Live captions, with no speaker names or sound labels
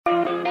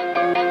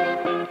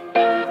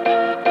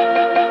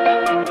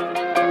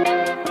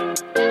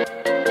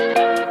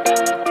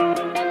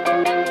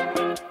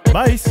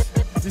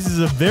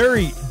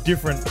very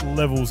different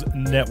Levels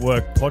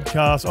Network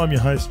podcast. I'm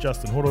your host,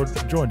 Justin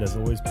Hoddle, joined as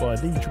always by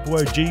the Triple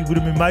OG,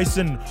 Willie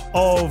Mason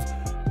of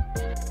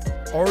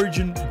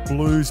Origin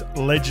Blues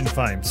legend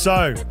fame.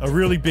 So, a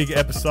really big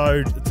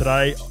episode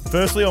today.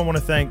 Firstly, I want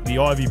to thank the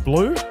Ivy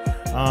Blue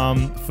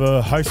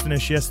for hosting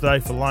us yesterday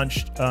for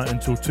lunch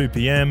until 2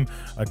 p.m.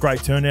 A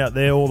great turnout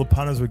there. All the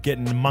punters were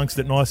getting amongst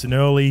it nice and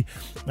early.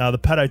 The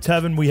Paddo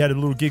Tavern, we had a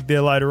little gig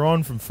there later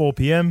on from 4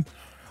 p.m.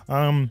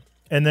 And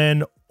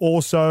then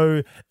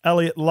also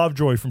Elliot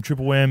Lovejoy from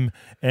Triple M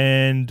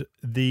and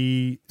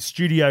the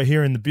studio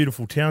here in the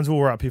beautiful Townsville.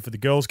 We're up here for the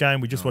girls'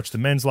 game. We just watched the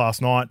men's last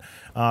night.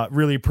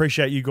 Really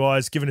appreciate you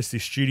guys giving us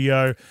this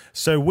studio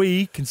so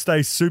we can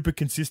stay super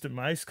consistent,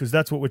 Mace, because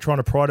that's what we're trying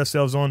to pride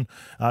ourselves on,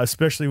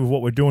 especially with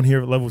what we're doing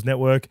here at Levels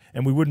Network.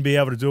 And we wouldn't be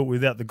able to do it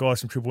without the guys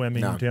from Triple M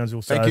in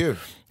Townsville. So thank you.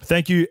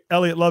 Thank you,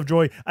 Elliot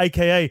Lovejoy,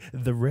 a.k.a.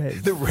 The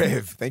Rev. The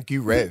Rev. Thank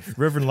you, Rev.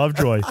 Reverend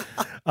Lovejoy.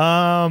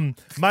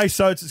 Mate,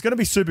 so it's going to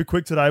be super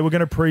quick today. We're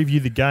going to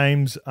preview the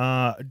games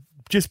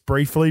just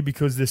briefly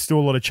because there's still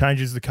a lot of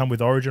changes that come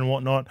with Origin and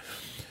whatnot.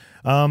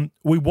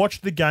 We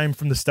watched the game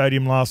from the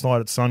stadium last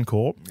night at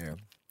Suncorp.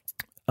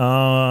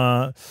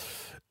 Yeah.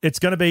 It's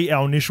going to be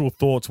our initial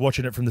thoughts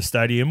watching it from the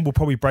stadium. We'll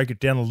probably break it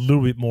down a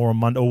little bit more on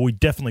Monday, or we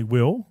definitely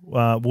will.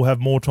 We'll have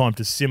more time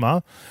to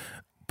simmer.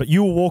 But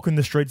you were walking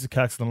the streets of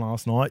Caxton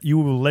last night. You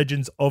were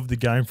legends of the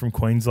game from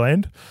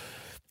Queensland.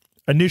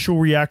 Initial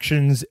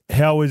reactions,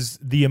 how is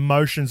the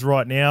emotions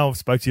right now? I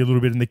spoke to you a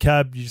little bit in the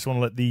cab. You just want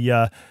to let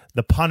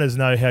the punters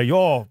know how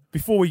you're.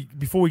 Before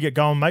we get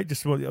going, mate,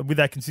 just with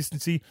that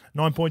consistency,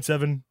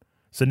 9.7.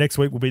 So next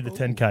week will be the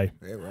 10K.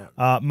 Yeah,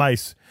 right.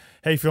 Mace,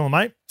 how you feeling,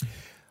 mate?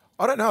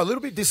 I don't know. A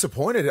little bit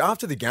disappointed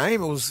after the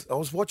game. I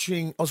was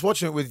watching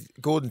it with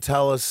Gordon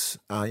Tallis,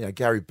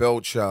 Gary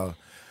Belcher,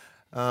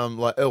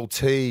 like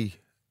LT.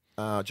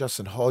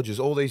 Justin Hodges,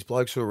 all these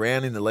blokes were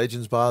around in the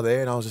Legends Bar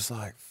there, and I was just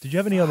like... Did you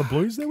have any other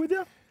Blues there with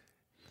you?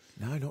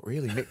 No, not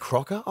really. Mick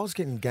Crocker, I was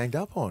getting ganged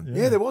up on.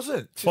 Yeah, there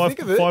wasn't.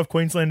 Five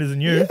Queenslanders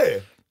and you.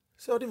 Yeah.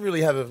 So I didn't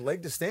really have a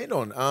leg to stand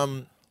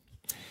on.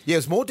 It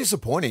was more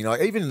disappointing.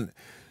 Like, even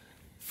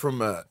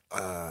from I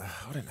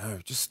don't know,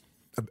 just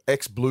an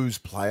ex-Blues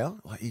player,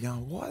 like, you know,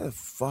 why the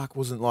fuck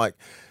wasn't like...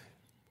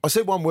 I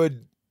said one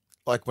word,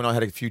 like, when I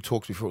had a few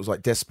talks before, it was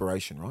like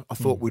desperation, right? I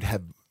thought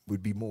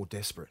we'd be more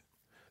desperate.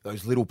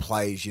 Those little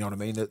plays, you know what I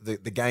mean?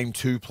 The game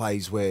two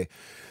plays where,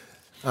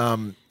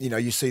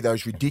 you see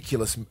those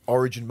ridiculous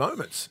Origin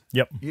moments.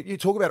 Yep. You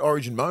talk about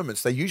Origin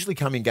moments. They usually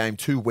come in game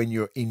two when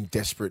you're in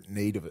desperate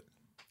need of it.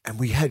 And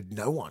we had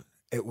no one.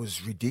 It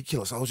was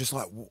ridiculous. I was just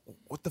like,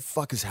 what the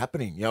fuck is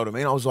happening? You know what I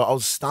mean? I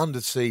was stunned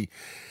to see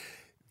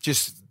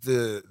just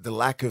the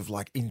lack of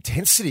like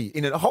intensity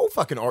in it. The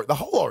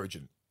whole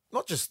Origin,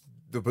 not just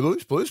the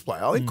Blues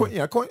player. I think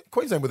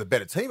Queensland were the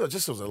better team. It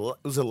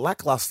was a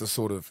lackluster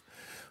sort of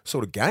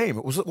game.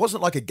 It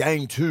wasn't like a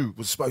game two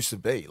was supposed to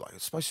be. Like,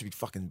 it's supposed to be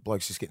fucking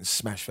blokes just getting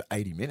smashed for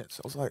 80 minutes.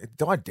 I was like, it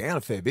died down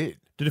a fair bit.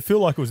 Did it feel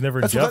like it was never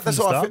in doubt from the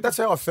start? That's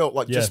how I felt,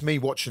 like just me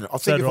watching it. I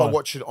think if I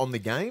watch it on the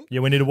game... Yeah,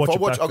 we need to watch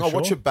it back for I'll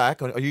watch it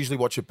back. I usually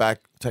watch it back.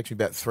 It takes me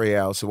about 3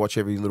 hours to watch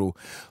every little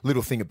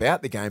thing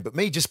about the game. But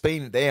me just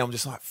being there, I'm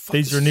just like, fuck,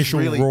 these are initial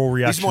raw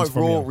reactions. These are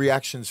my raw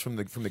reactions from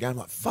the game.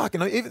 Like, fuck.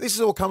 And even this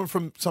is all coming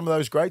from some of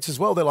those greats as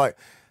well. They're like...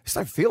 This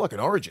don't feel like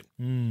an Origin.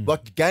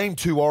 Like game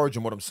two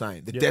Origin, what I'm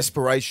saying. The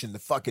desperation, the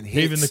fucking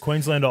hits. Even the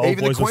Queenslander old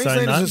boys were saying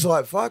that. Even the Queenslanders is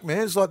like, fuck,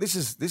 man. It's like, this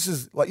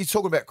is like, you're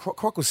talking about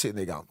Croc was sitting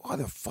there going, why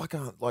the fuck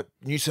aren't like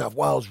New South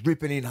Wales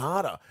ripping in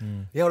harder?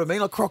 You know what I mean?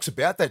 Like, Croc's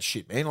about that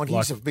shit, man. Like, he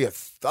used to be a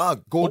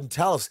thug. Gordon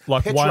Tallis.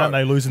 Like, Petro. Why aren't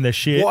they losing their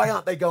shit? Why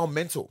aren't they going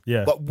mental?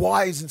 Yeah. Like,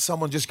 why isn't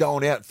someone just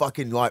going out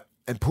fucking like,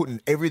 and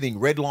putting everything,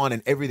 red line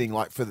and everything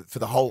like for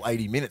the whole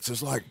 80 minutes?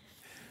 It's like,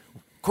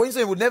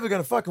 Queensland were never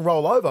going to fucking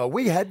roll over.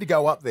 We had to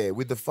go up there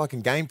with the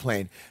fucking game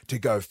plan to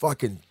go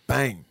fucking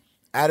bang.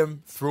 At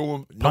him, through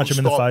him, punch him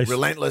in the face.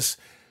 Relentless,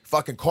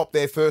 fucking cop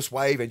their first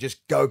wave and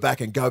just go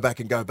back and go back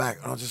and go back.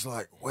 And I was just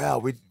like, wow,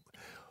 we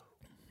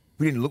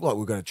didn't look like we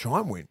were going to try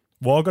and win.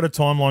 Well, I've got a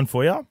timeline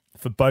for you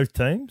for both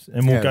teams,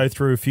 and we'll go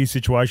through a few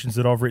situations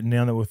that I've written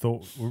down that we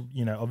thought were,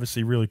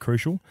 obviously really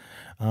crucial,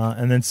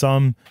 and then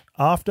some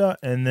after,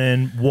 and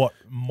then what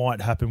might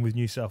happen with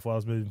New South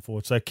Wales moving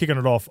forward. So kicking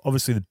it off,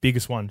 obviously the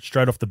biggest one,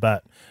 straight off the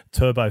bat,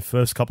 Turbo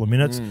first couple of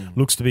minutes,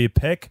 looks to be a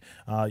peck.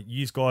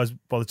 You guys,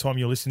 by the time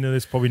you're listening to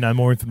this, probably know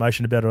more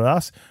information about it than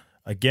us.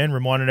 Again,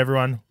 reminding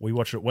everyone, we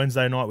watched it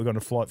Wednesday night. We got on a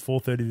flight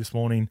 4:30 this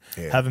morning.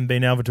 Yeah. Haven't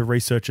been able to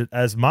research it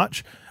as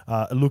much.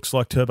 It looks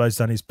like Turbo's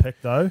done his peck,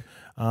 though.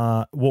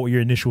 What were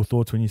your initial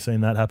thoughts when you seen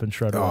that happen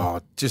straight away?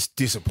 Oh, just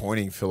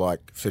disappointing for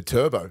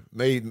Turbo.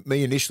 Me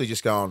initially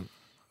just going,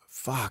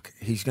 fuck,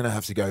 he's going to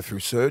have to go through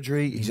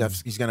surgery. He's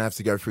going to have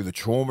to go through the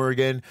trauma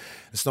again.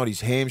 It's not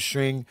his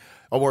hamstring.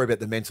 I worry about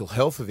the mental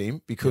health of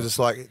him because it's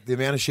like the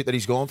amount of shit that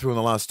he's gone through in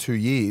the last 2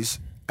 years.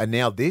 And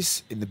now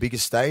this, in the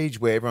biggest stage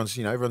where everyone's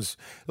a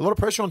lot of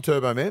pressure on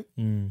Turbo, man.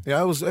 It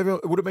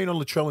would have been on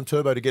Latrell and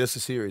Turbo to get us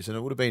a series, and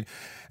it would have been,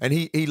 and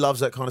he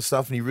loves that kind of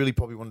stuff, and he really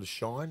probably wanted to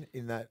shine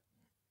in that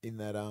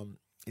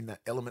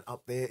element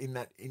up there,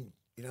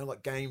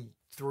 like game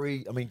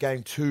 3, I mean,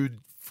 game 2,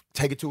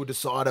 take it to a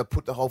decider,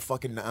 put the whole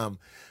fucking,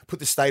 put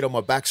the state on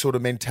my back sort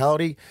of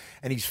mentality.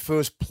 And his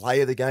first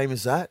play of the game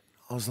is that.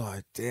 I was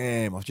like,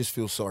 damn, I just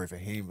feel sorry for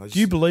him. Do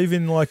you believe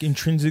in, like,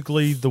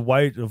 intrinsically the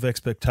weight of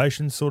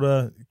expectations sort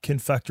of can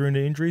factor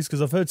into injuries? Because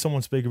I've heard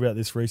someone speak about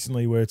this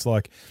recently where it's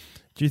like,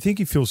 do you think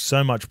he feels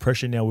so much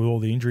pressure now with all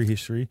the injury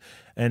history?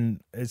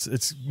 And it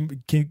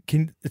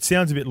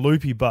sounds a bit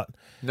loopy, but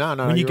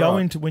when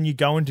you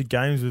go into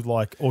games with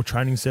like or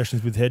training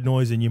sessions with head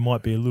noise, and you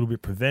might be a little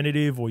bit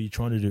preventative, or you're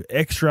trying to do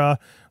extra,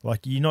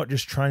 like you're not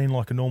just training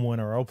like a normal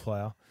NRL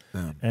player.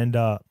 No.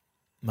 And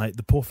mate,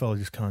 the poor fella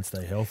just can't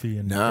stay healthy.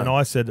 And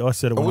I said it when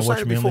I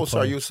watched Manly play.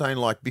 So you were saying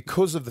like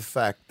because of the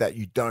fact that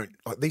you don't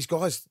like these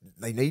guys,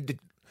 they need to.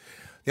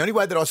 The only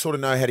way that I sort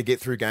of know how to get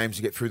through games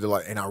and get through the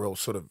like NRL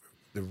sort of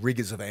the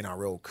rigors of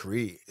NRL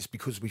career is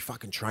because we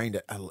fucking trained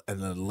at an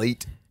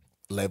elite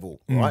level,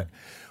 right?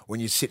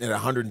 When you're sitting at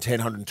 110,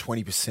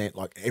 120%,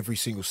 like every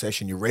single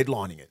session, you're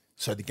redlining it.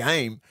 So the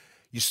game,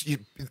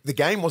 the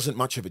game wasn't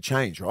much of a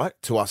change, right,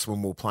 to us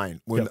when we were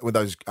playing, with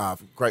those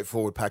great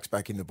forward packs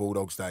back in the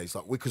Bulldogs days,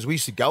 like because we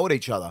used to go at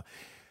each other,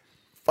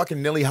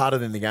 fucking nearly harder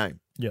than the game.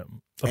 Yeah.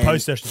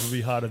 Opposed sessions would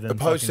be harder than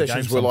opposed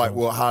sessions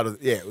were harder.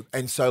 Yeah.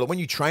 And so when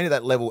you train at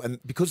that level, and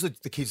because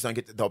the kids don't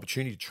get the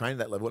opportunity to train at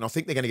that level, and I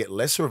think they're going to get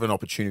lesser of an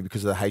opportunity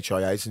because of the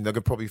HIAs, and they're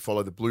going to probably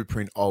follow the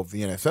blueprint of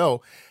the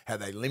NFL, how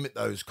they limit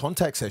those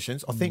contact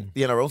sessions. I think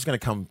the NRL is going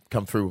to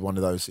come through with one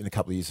of those in a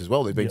couple of years as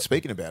well. They've been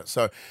speaking about it.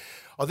 So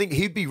I think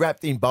he'd be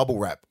wrapped in bubble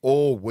wrap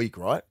all week,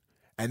 right?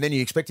 And then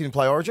you expect him to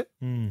play Origin,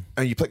 and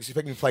you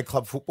expect him to play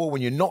club football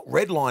when you're not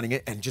redlining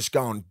it and just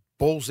going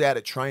balls out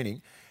at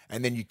training.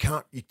 And then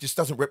it just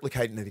doesn't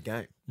replicate into the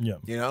game. Yeah.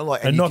 You know,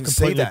 like, and not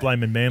completely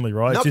blaming Manly,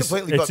 right? Not it's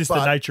completely, it's just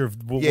the nature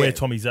of where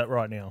Tommy's at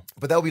right now.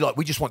 But they'll be like,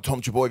 we just want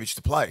Tom Trbojevic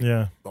to play.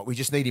 Yeah. Like, we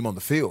just need him on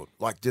the field.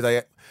 Like,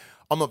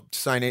 I'm not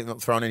saying anything,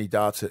 not throwing any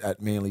darts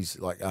at Manly's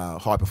like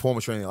high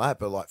performance or anything like that,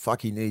 but like,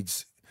 fuck, he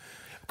needs.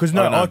 Because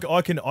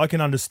I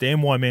can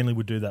understand why Manly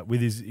would do that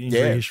with his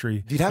injury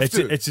history. You'd have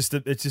to. It's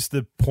just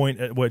the point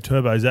at where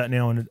Turbo's at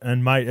now,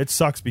 and mate, it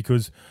sucks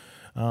because,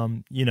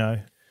 you know,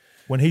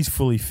 when he's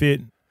fully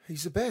fit,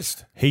 he's the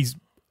best.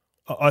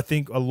 I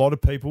think a lot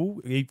of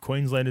people,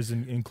 Queenslanders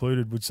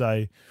included, would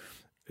say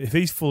if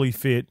he's fully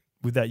fit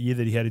with that year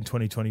that he had in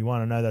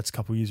 2021, I know that's a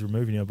couple of years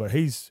removed now, but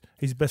he's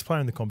the best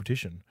player in the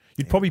competition.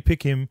 You'd probably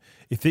pick him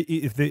if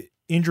the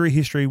injury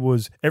history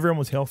was everyone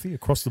was healthy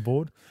across the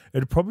board.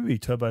 It'd probably be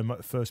Turbo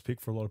first pick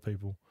for a lot of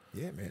people.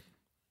 Yeah, man,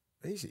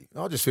 easy.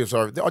 I just feel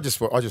sorry. I just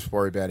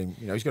worry about him.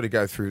 You know, he's got to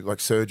go through like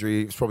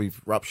surgery. It's probably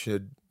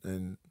ruptured,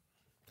 and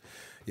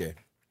yeah.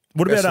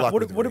 What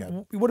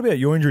about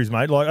your injuries,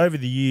 mate? Like over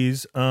the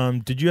years,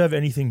 did you have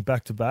anything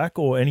back to back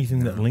or anything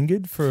that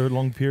lingered for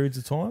long periods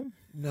of time?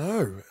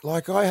 No,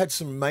 like I had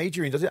some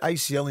major injuries. I did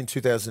ACL in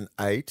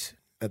 2008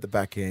 at the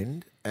back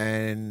end,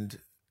 and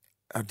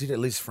I did at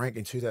Liz Frank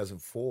in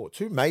 2004.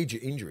 2 major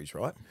injuries,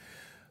 right?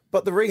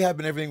 But the rehab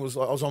and everything was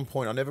like I was on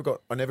point. I never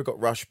got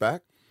rushed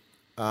back,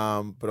 but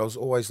I was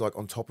always like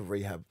on top of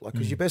rehab, like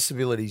because your best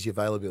ability is your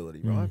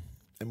availability, right?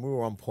 And we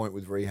were on point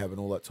with rehab and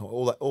all that time,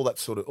 all that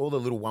sort of all the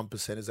little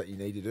 1%ers that you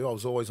need to do. I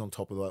was always on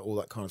top of all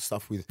that kind of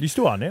stuff with. You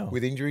still are now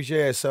with injuries,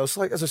 yeah. So it's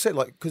like as I said,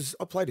 like because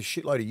I played a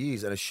shitload of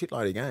years and a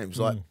shitload of games,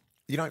 like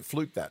you don't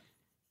fluke that.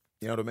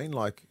 You know what I mean?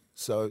 Like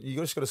so you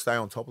just got to stay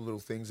on top of little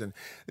things and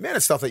the amount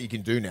of stuff that you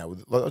can do now.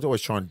 Like, I'd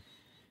always try and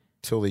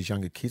tell these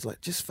younger kids,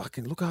 like just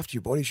fucking look after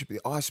your body. Should be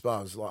ice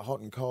baths, like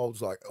hot and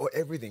colds, like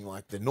everything,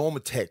 like the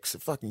Normatex, the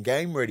fucking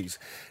game readies.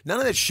 None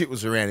of that shit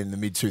was around in the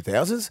mid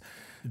 2000s.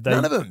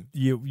 None of them.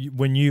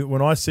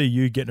 When I see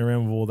you getting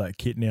around with all that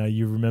kit now,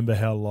 you remember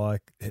how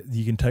like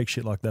you can take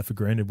shit like that for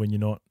granted when you're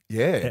not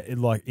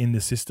like in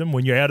the system.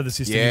 When you're out of the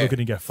system, you look at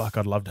it and go, fuck,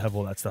 I'd love to have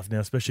all that stuff now,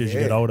 especially as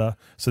you get older.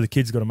 So the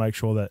kids got to make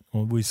sure that,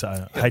 well,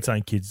 I hate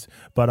saying kids,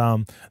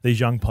 but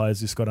these young players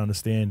just got to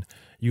understand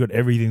you got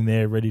everything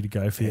there ready to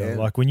go for you.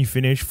 Like when you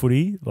finish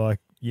footy, like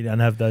you don't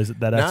have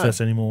that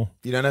access anymore.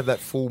 You don't have that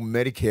full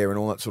Medicare and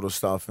all that sort of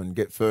stuff and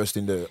get first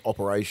into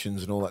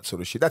operations and all that sort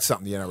of shit. That's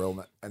something the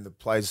NRL and the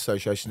Players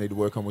Association need to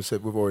work on.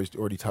 We've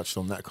already touched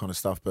on that kind of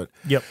stuff. But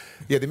yeah,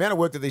 the amount of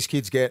work that these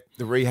kids get,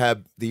 the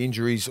rehab, the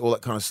injuries, all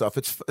that kind of stuff,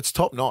 it's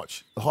top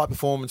notch. The high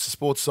performance, the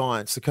sports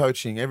science, the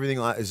coaching, everything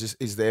like that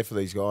is there for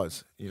these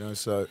guys. You know,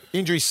 so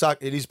injuries suck.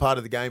 It is part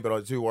of the game, but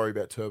I do worry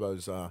about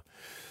Turbo's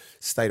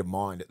state of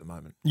mind at the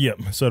moment. Yeah,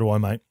 so do I,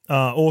 mate.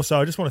 Also,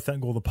 I just want to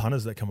thank all the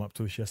punters that come up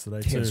to us yesterday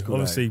too. Good,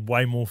 obviously,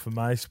 way more for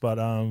Mace, but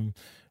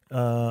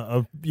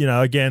you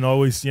know, again, I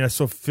always sort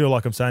of feel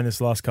like I'm saying this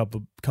the last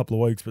couple of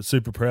weeks, but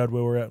super proud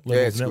where we're at,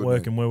 Levels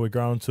Network, and where we're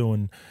growing to,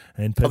 and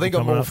people. I think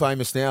I'm more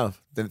famous now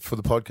than for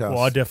the podcast. Well,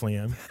 I definitely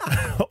am.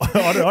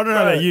 I don't know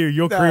about you.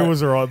 Your career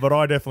was all right, but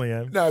I definitely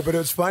am. No, but it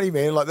was funny,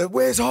 man. Like,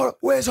 where's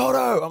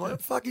Hotto? I'm like,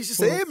 fuck, he's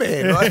just there,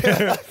 man. Like,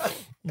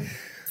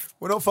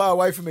 we're not far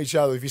away from each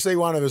other. If you see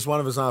one of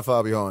us aren't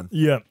far behind.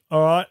 Yeah.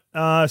 All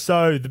right.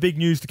 So the big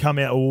news to come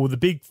out, or the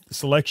big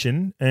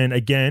selection, and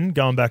again,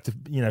 going back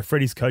to,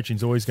 Freddie's coaching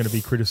is always going to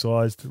be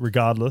criticised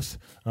regardless.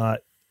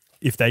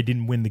 if they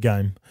didn't win the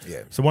game.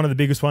 Yeah. So one of the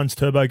biggest ones,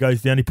 Turbo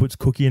goes down, he puts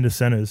Cookie into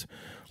centres.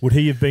 Would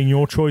he have been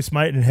your choice,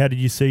 mate? And how did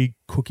you see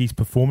Cookie's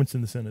performance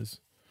in the centres?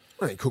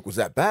 I don't think Cook was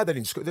that bad. They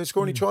didn't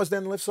score any tries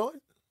down the left side?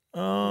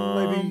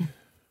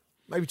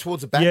 Maybe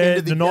towards the back end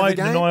of the game.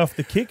 Deny off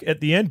the kick at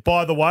the end.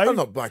 By the way, I'm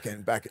not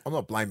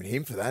blaming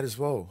him for that as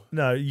well.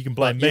 No, you can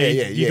blame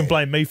me. You can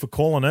blame me for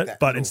calling it.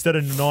 But instead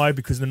of Nanai,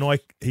 because Nanai,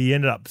 he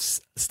ended up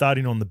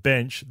starting on the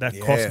bench. That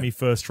cost me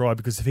first try,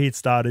 because if he had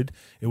started,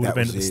 it would have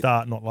been at the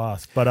start, not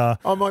last. But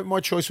my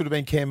choice would have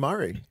been Cam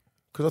Murray,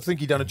 because I think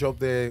he'd done a job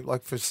there,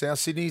 like for South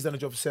Sydney. He's done a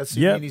job for South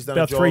Sydney. Yeah, and he's done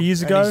about a job, 3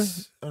 years ago.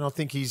 And I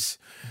think he's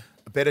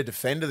a better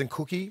defender than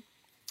Cookie.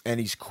 And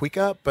he's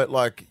quicker, but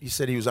like you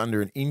said, he was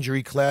under an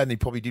injury cloud, and he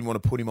probably didn't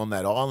want to put him on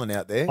that island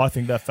out there. I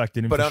think that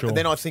factored in for sure. But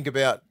then I think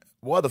about,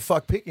 why the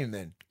fuck pick him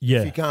then? Yeah.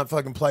 If he can't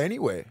fucking play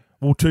anywhere.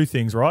 Well, two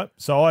things, right?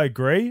 So I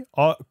agree.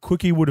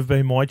 Cookie would have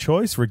been my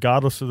choice,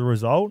 regardless of the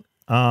result.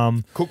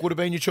 Cook would have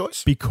been your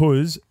choice?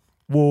 Because,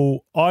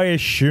 I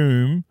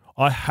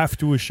have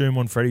to assume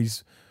on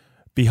Freddie's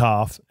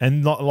behalf,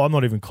 and I'm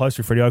not even close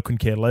to Freddie. I couldn't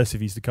care less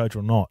if he's the coach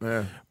or not.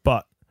 Yeah.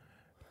 But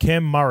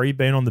Cam Murray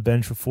being on the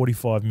bench for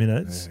 45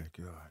 minutes...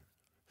 Yeah, God.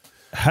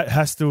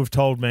 Has to have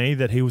told me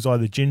that he was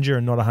either ginger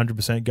and not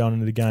 100% going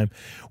into the game,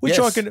 which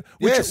Yes.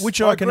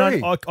 I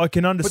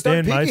can understand, But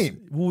don't pick mate.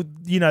 him. Well,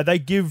 they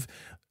give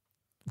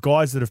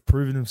guys that have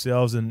proven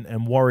themselves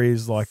and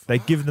warriors, like, they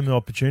give them the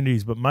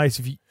opportunities. But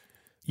mate, if you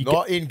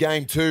not in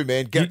game 2,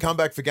 man. Come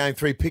back for game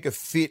 3. Pick a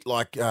fit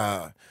like.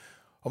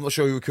 I'm not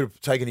sure who could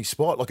have taken his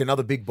spot, like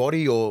another big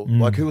body, or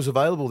like who was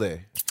available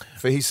there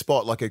for his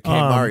spot, like a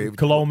Cam Murray.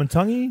 Kaloa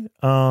Matangi,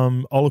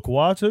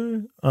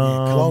 Olakuatu.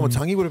 Kaloa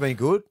Matangi would have been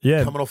good.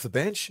 Yeah. Coming off the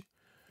bench.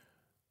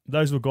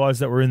 Those were guys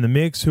that were in the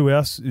mix. Who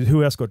else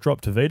got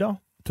dropped?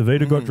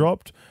 Tavita got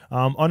dropped.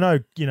 I know,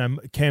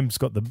 Cam's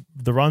got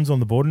the runs on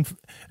the board,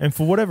 and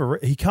for whatever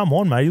he come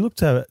on, mate, he looked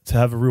to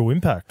have a real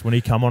impact when he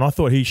come on. I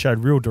thought he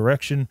showed real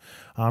direction,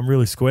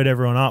 really squared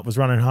everyone up, was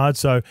running hard.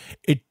 So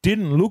it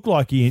didn't look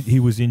like he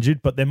was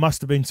injured, but there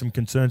must have been some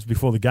concerns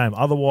before the game.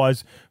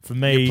 Otherwise, for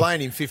me, you're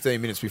playing him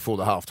 15 minutes before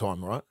the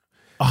halftime, right?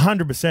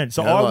 100%.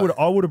 So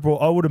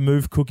I would have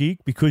moved Cookie,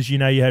 because you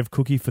have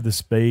Cookie for the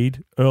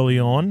speed early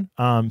on.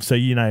 So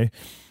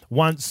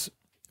once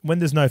when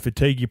there's no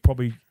fatigue,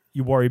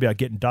 you worry about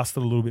getting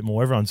dusted a little bit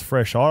more. Everyone's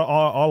fresh.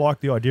 I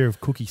like the idea of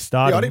Cookie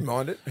starting. Yeah, I didn't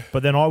mind it.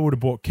 But then I would have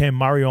brought Cam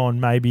Murray on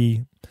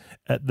maybe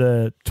at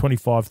the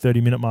 25,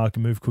 30-minute mark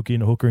and moved Cookie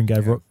into hooker and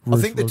gave Ruth. I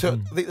think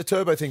the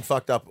Turbo thing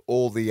fucked up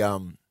all the...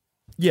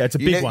 yeah, it's a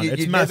big one.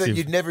 It's massive.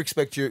 You'd never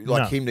expect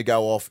him to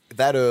go off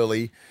that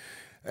early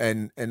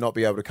and not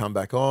be able to come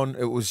back on.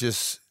 It was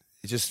just...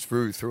 It just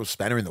threw a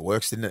spanner in the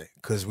works, didn't it?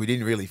 Because we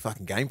didn't really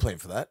fucking game plan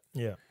for that.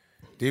 Yeah.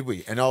 Did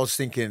we? And I was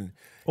thinking...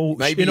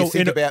 Maybe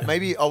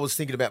I was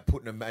thinking about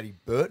putting a Matty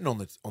Burton on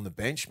the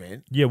bench,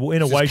 man. Yeah, well,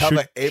 in a way,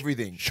 cover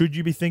everything. Should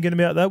you be thinking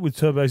about that with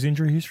Turbo's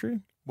injury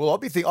history? Well,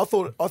 I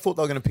thought they were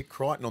going to pick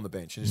Crichton on the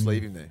bench and just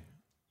leave him there,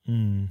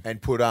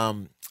 and put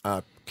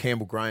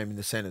Campbell Graham in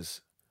the centres.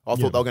 I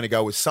thought they were going to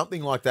go with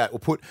something like that,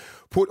 or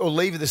or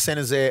leave the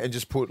centres there and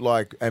just put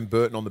and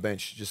Burton on the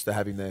bench just to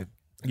have him there.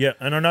 Yeah,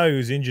 and I know he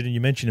was injured, and you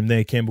mentioned him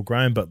there, Campbell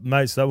Graham, but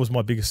mate, so that was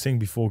my biggest thing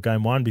before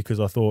game 1, because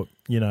I thought,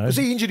 was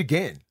he injured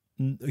again?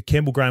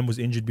 Campbell Graham was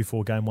injured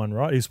before game 1,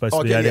 right? He was supposed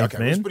to be 18th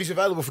man. But he's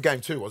available for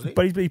game 2, wasn't he?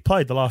 But he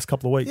played the last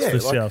couple of weeks for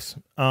South.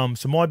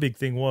 So my big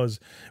thing was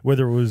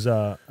whether it was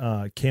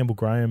Campbell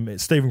Graham.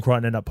 Stephen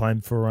Crichton ended up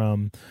playing for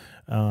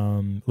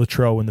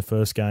Latrell in the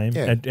first game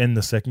and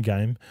the second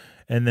game.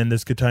 And then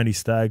there's Katoni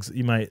Staggs.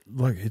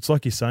 It's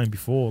like you're saying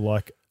before,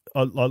 like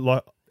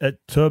at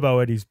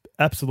Turbo at his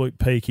absolute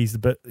peak,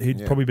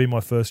 he'd probably be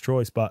my first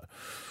choice, but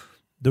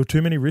there were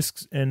too many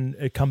risks, and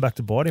it come back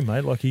to bite him,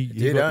 mate. Like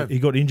he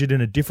got injured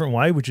in a different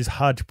way, which is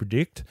hard to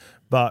predict.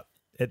 But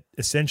it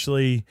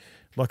essentially,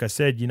 like I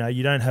said, you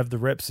don't have the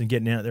reps and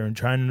getting out there and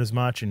training as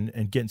much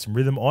and getting some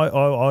rhythm.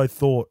 I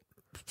thought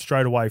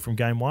straight away from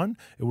game 1,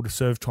 it would have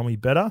served Tommy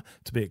better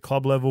to be at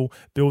club level,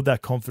 build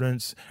that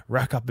confidence,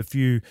 rack up a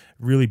few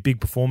really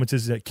big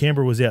performances.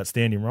 Canberra was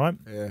outstanding, right?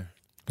 Yeah.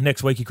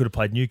 Next week he could have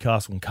played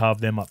Newcastle and carved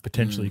them up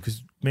potentially,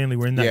 because Manly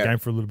were in that game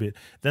for a little bit.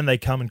 Then they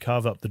come and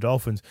carve up the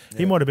Dolphins. Yeah.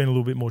 He might have been a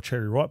little bit more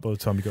cherry ripe by the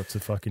time he got to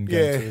fucking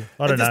game 2.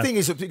 I don't know. The thing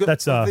is,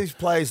 these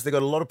players, they've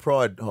got a lot of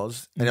pride,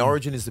 Hoz, and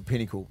Origin is the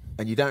pinnacle.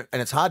 And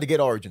it's hard to get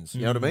Origins,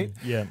 you know what I mean?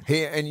 Yeah.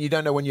 And you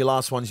don't know when your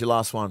last one's your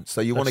last one.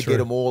 So you want to get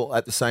them all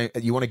at the same,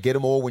 you want to get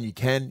them all when you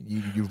can.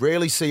 You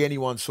rarely see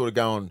anyone sort of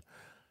going,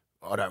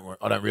 I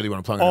don't really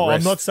want to play on the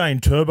rest. I'm not saying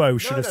Turbo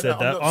should have said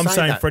that. I'm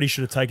saying Freddie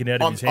should have taken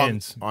it out of his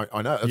hands.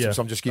 I know.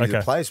 So I'm just giving you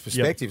the players'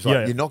 perspectives.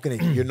 Like, you're not going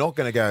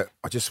to go,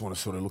 I just want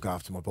to sort of look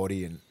after my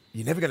body, and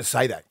you're never going to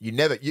say that.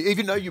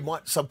 Even though you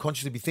might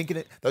subconsciously be thinking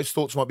it, those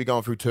thoughts might be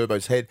going through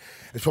Turbo's head.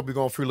 It's probably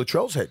going through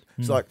Latrell's head.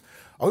 It's like,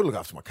 I got to look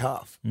after my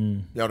calf.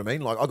 You know what I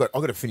mean? Like, I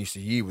got to finish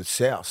the year with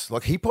South.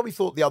 Like, he probably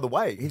thought the other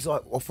way. He's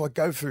like, well, if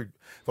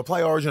I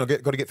play Origin,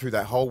 I've got to get through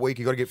that whole week.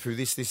 You got to get through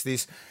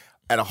this.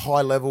 At a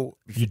high level,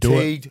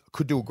 fatigued,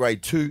 could do a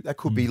grade 2. That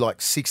could be like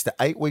 6 to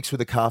 8 weeks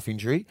with a calf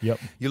injury. Yep.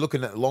 You're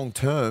looking at long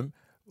term,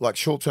 like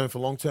short term for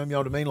long term. You know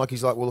what I mean? Like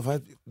he's like, well,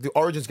 if the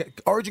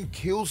Origin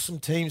kills some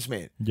teams,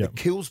 man. Yep. It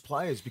kills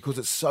players because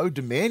it's so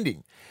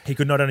demanding. He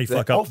could not only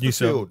fuck up off the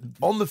field,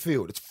 on the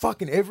field. It's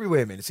fucking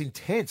everywhere, man. It's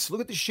intense.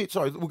 Look at this shit.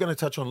 Sorry, we're going to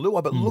touch on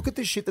Luai, but look at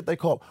this shit that they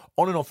cop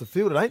on and off the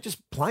field. It ain't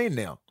just playing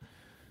now.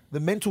 The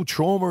mental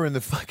trauma and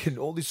the fucking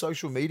all this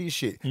social media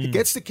shit. It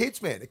gets to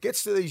kids, man. It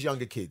gets to these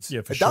younger kids.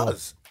 Yeah, for it sure.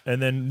 does.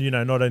 And then,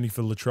 not only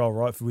for Latrell,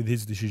 right, with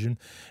his decision,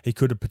 he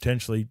could have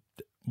potentially,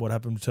 what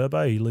happened to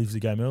Turbo? He leaves the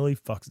game early,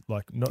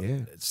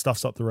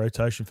 stuffs up the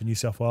rotation for New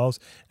South Wales,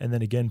 and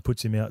then again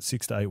puts him out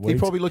 6 to 8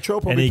 weeks.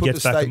 Latrell probably and he put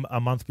gets the back state,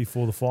 a month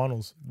before the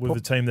finals with a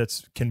team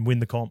that can win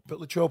the comp. But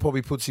Latrell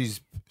probably puts New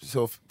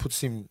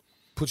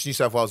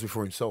South Wales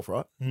before himself,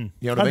 right? You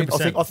know what I mean?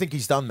 100%. I think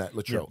he's done that,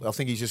 Latrell. Yeah. I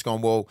think he's just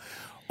gone, well,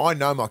 I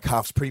know my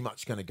calf's pretty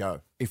much going to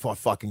go if I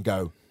fucking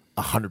go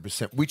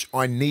 100%, which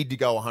I need to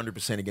go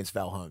 100% against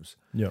Val Holmes.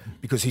 Yeah.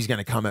 Because he's going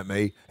to come at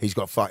me. He's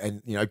got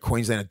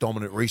Queensland are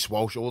dominant, Reece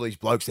Walsh, all these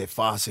blokes, they're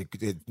fast,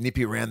 they're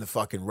nippy around the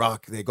fucking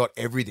ruck, they've got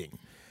everything.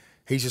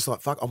 He's just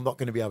like, fuck, I'm not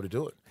going to be able to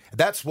do it.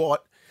 That's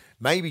what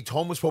maybe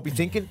Tom was probably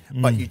thinking,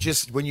 but you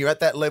just, when you're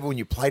at that level and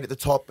you played at the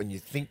top and you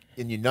think,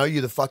 and you know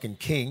you're the fucking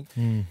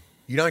king,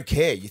 you don't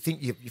care. You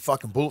think you're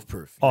fucking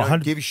bulletproof. You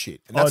don't give a shit.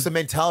 And that's the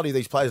mentality of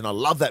these players, and I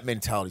love that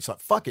mentality. It's like,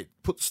 fuck it.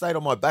 Put the state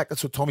on my back.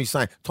 That's what Tommy's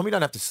saying. Tommy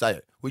don't have to say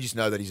it. We just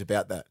know that he's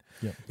about that.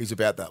 Yeah. He's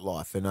about that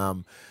life. And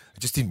it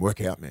just didn't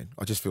work out, man.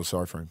 I just feel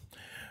sorry for him.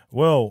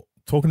 Well,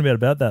 talking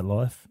about that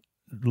life,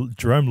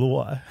 Jerome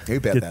Luai. He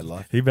about that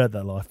life. He about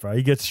that life, bro.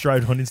 He gets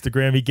straight on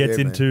Instagram. He gets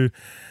into...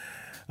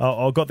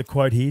 I've got the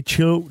quote here.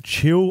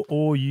 Chill,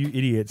 all you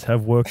idiots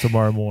have work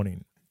tomorrow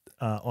morning.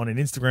 On an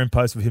Instagram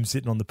post of him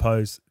sitting on the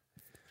pose.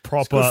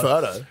 Proper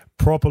photo.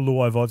 Proper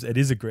Luai vibes. It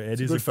is a great.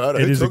 It is a good photo.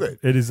 Who took it?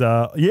 It is.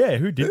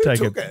 Who did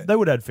take it? They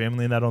would have had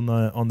family in that on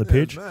the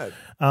pitch.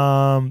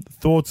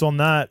 Thoughts on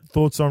that?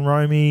 Thoughts on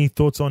Romy?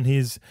 Thoughts on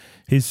his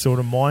sort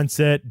of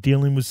mindset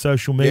dealing with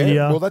social media?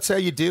 Yeah, well, that's how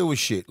you deal with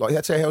shit. Like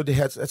that's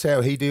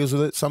how he deals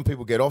with it. Some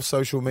people get off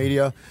social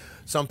media.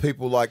 Some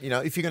people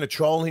if you're going to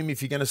troll him,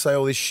 if you're going to say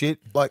all this shit,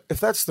 like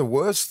if that's the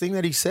worst thing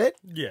that he said,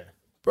 yeah,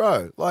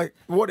 bro, like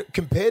what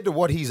compared to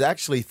what he's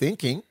actually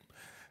thinking,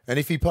 and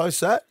if he posts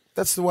that.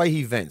 That's the way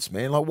he vents,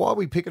 man. Like, why are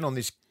we picking on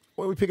this?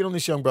 What are we picking on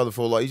this young brother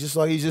for? Like,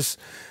 he's just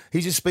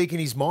speaking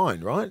his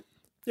mind, right?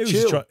 Yeah, he's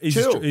just trying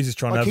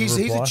to have a reply.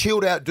 He's a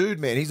chilled out dude,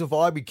 man. He's a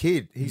vibey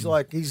kid. He's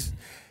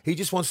he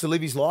just wants to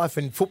live his life,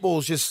 and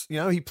football's just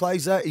he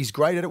plays that. He's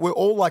great at it. We're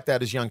all like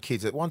that as young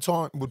kids. At one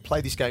time, would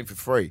play this game for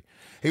free.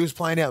 He was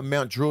playing out in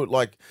Mount Druitt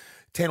like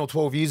 10 or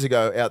 12 years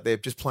ago out there,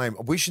 just playing,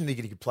 wishing that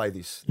he could play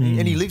this.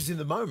 And he lives in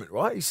the moment,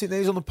 right? He's sitting there,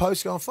 he's on the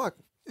post going, "Fuck,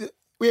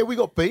 yeah, we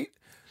got beat."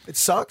 It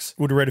sucks.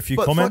 Would have read a few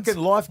comments. But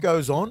fucking life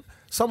goes on.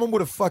 Someone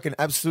would have fucking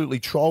absolutely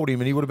trolled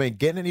him and he would have been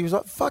getting it. And he was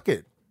like, fuck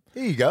it.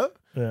 Here you go.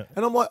 Yeah.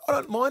 And I'm like, I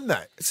don't mind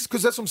that. It's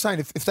because that's what I'm saying.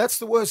 If that's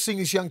the worst thing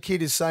this young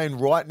kid is saying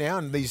right now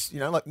and these,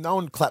 like no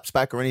one claps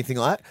back or anything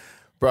like that,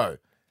 bro,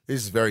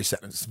 this is very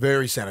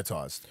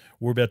sanitized.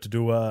 We're about to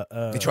do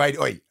the trade.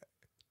 Oi,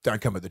 don't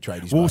come with the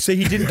tradies. Well, mate. See,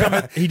 he didn't come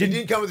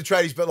with the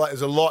tradies, but like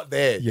there's a lot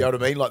there. You know what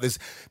I mean? Like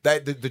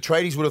the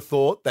tradies would have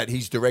thought that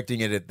he's directing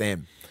it at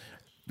them.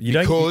 You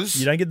don't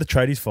get the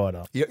tradies fired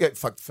up. You don't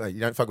fuck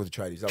with the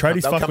tradies.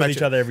 Tradies fuck with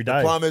each other every day.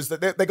 The plumbers,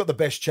 they got the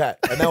best chat,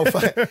 and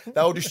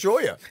they'll destroy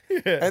you.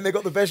 Yeah. And they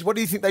got the best. What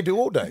do you think they do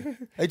all day?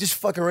 They just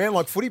fuck around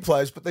like footy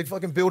players, but they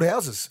fucking build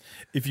houses.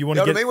 If you want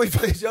to,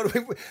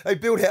 they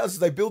build houses,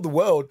 they build the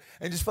world,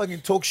 and just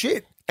fucking talk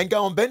shit and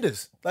go on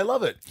benders. They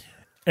love it.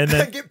 And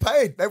they get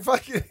paid. They're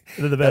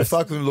the best. They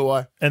fuck them,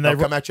 Luai. And they'll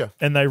come at you.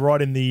 And they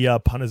write in the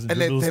punters and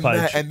dribblers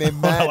page. And they're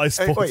mad. LA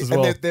Sports as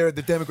well. And they're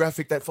the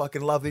demographic that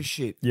fucking love this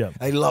shit. Yeah.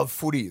 They love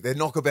footy. They're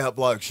knockabout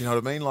blokes, you know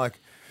what I mean?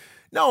 Like,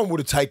 no one would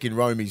have taken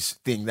Romy's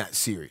thing that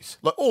serious.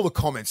 Like, all the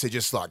comments are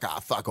just like,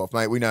 fuck off,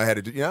 mate. We know how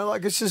to do,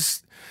 like, it's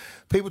just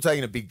people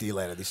taking a big deal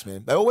out of this,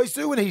 man. They always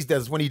do when he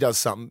does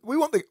something. We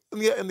want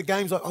in the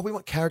games like, we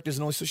want characters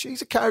and all this. So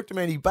he's a character,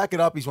 man. He back it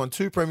up. He's won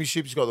 2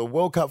 premierships. He's got the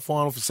World Cup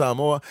final for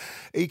Samoa.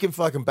 He can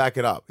fucking back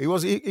it up.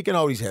 He can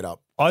hold his head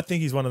up. I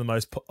think he's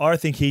I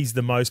think he's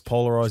the most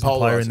polarizing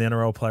player in the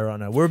NRL player right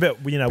now. We're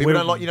about, people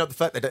don't like, the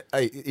fact that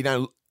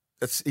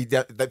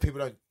people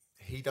don't.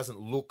 He doesn't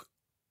look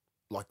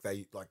like their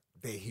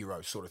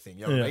hero sort of thing.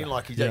 You know what I mean?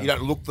 Like you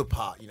don't look the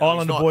part.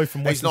 Islander boy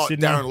from Western Sydney.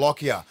 He's not Darren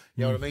Lockyer.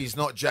 You know what I mean? He's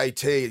not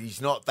JT. He's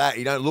not that.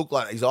 He don't look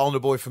like that. He's Islander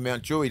boy from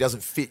Mount Druitt. He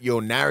doesn't fit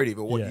your narrative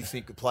or what you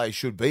think a player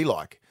should be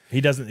like.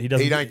 He doesn't. He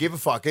don't give a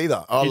fuck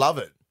either. I love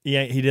it.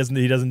 He doesn't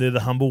do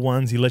the humble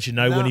ones. He lets you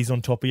know when he's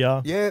on top of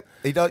you. Yeah,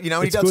 he does. He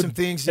does some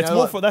things.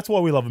 That's why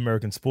we love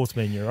American sports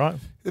media, right?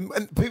 And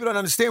people don't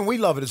understand. We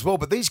love it as well,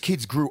 but these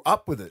kids grew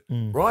up with it,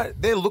 right?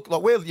 They look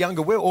like we're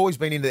younger. We've always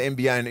been into the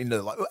NBA and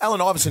into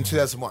Allen Iverson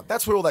 2001.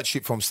 That's where all that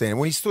shit from stand.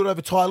 When he stood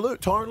over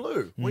Tyronn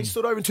Lue, when he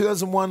stood over in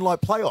 2001,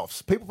 like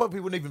playoffs, people probably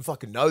wouldn't even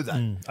fucking know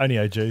that. Only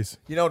OGs.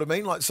 You know what I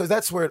mean? Like, so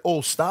that's where it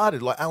all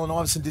started. Like Allen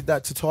Iverson did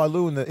that to Ty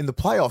Lue in the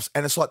playoffs,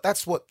 and it's like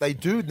that's what they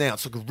do now.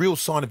 It's like a real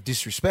sign of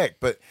disrespect,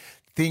 but.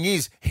 Thing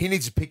is, he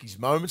needs to pick his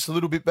moments a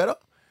little bit better.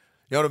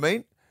 You know what I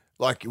mean?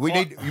 Like we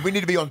need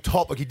to be on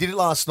top. Like he did it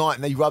last night,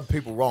 and he rubbed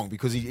people wrong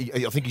because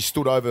I think he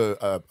stood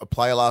over a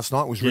player last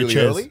night. It was really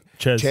early,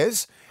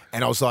 Ches,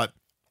 and I was like,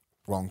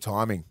 wrong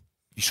timing.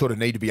 You sort of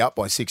need to be up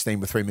by 16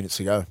 with 3 minutes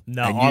to go.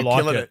 No, I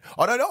like it.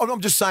 I don't know.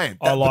 I'm just saying.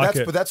 I like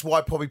it. But that's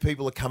why probably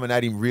people are coming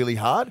at him really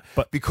hard.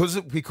 But because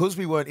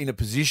we weren't in a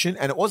position,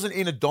 and it wasn't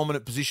in a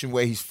dominant position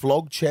where he's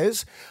flogged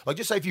Ches. Like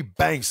just say if you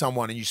bang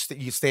someone and you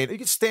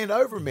can stand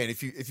over him, man,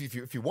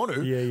 if you want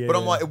to. Yeah. But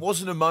I'm like, it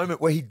wasn't a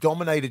moment where he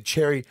dominated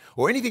Cherry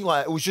or anything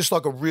like that. It was just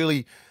like a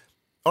really.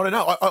 I don't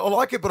know. I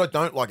like it, but I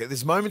don't like it.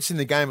 There's moments in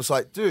the game. It's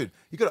like, dude,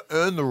 you got to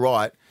earn the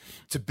right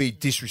to be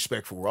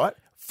disrespectful, right?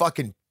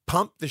 Fucking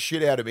pump the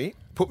shit out of me,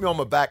 put me on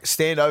my back,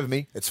 stand over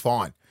me, it's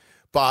fine.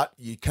 But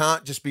you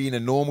can't just be in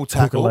a normal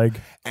tackle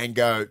and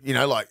go,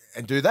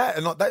 and do that.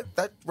 And like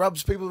that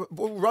rubs people,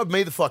 rub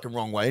me the fucking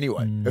wrong way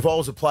anyway. If I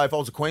was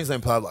a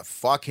Queensland player, I'd be like,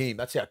 fuck him,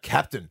 that's our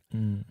captain.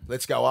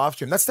 Let's go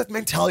after him. That's that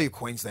mentality of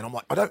Queensland. I'm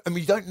like,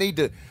 you don't need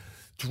to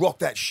rock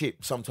that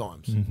ship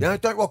sometimes.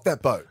 Don't rock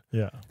that boat.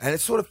 Yeah. And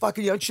it's sort of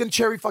fucking,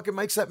 Cherry fucking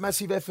makes that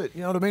massive effort.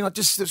 You know what I mean? Like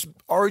just there's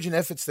origin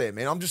efforts there,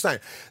 man. I'm just saying,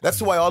 that's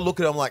the way I look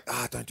at it. I'm like,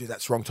 don't do that.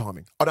 It's wrong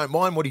timing. I don't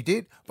mind what he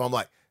did, but I'm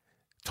like,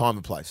 time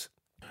and place.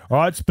 All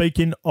right,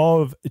 speaking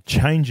of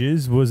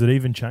changes, was it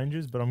even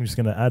changes? But I'm just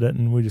going to add it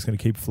and we're just going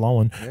to keep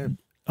flowing. Yeah.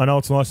 I know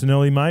it's nice and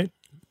early, mate.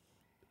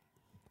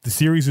 The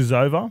series is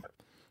over.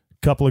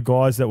 Couple of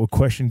guys that were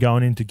questioned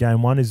going into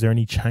game one. Is there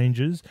any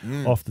changes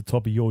off the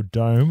top of your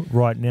dome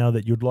right now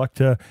that you'd like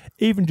to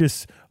even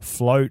just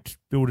float,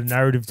 build a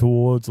narrative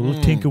towards, a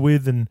little tinker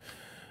with, and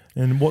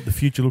what the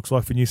future looks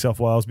like for New South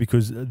Wales?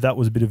 Because that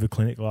was a bit of a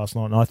clinic last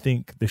night, and I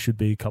think there should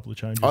be a couple of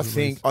changes.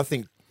 I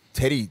think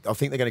Teddy. I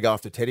think they're going to go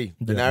after Teddy.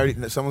 The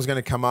narrative that someone's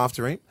going to come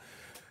after him.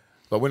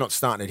 But we're not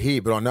starting it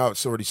here, but I know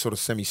it's already sort of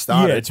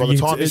semi-started. By the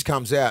time this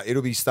comes out,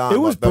 it'll be starting.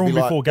 It was Braun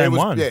before game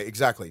one. Yeah,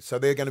 exactly. So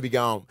they're going to be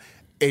going,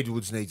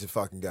 Edwards needs to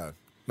fucking go.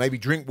 Maybe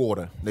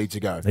Drinkwater needs to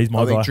go. He's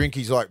my guy. I think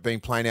Drinky's like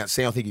been playing out.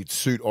 I think he'd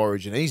suit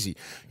Origin easy.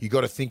 You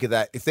got to think of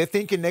that. If they're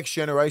thinking next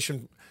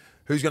generation,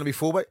 who's going to be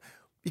fullback?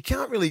 You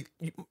can't really.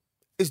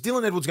 Is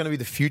Dylan Edwards going to be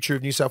the future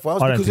of New South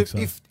Wales? I don't Because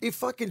think so. if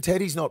fucking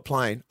Teddy's not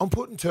playing, I'm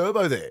putting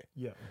Turbo there.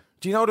 Yeah.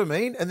 Do you know what I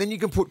mean? And then you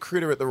can put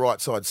Critter at the right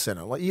side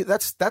centre. Like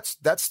that's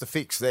the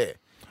fix there.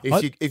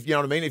 If you know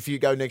what I mean, if you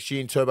go next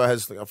year and Turbo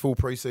has like a full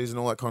preseason,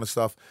 all that kind of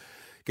stuff,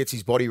 gets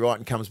his body right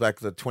and comes back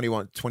to the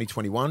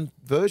 2021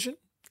 version,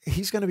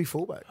 he's going to be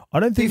fullback. I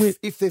don't think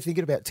if they're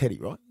thinking about Teddy,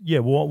 right? Yeah,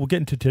 well, we'll get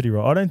into Teddy,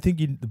 right? I don't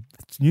think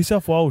New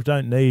South Wales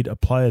don't need a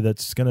player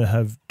that's going to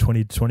have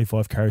 20 to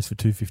 25 carries for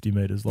 250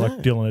 metres like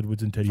Dylan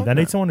Edwards and Teddy. They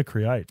need someone to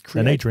create.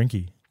 They need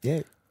Drinky.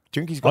 Yeah.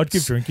 I'd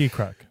give Drinky a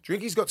crack.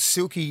 Drinky's got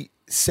silky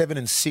 7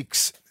 and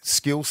 6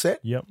 skill set.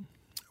 Yep.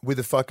 With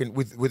a fucking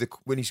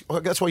when he's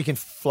that's why you can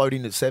float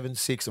in at 7,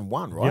 6, and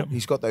 1, right? Yep.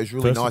 He's got those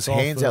really nice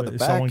hands out the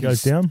back. Someone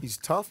goes down. He's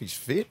tough. He's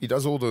fit.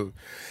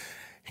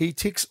 He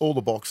ticks all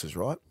the boxes,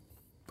 right?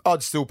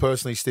 I'd still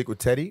personally stick with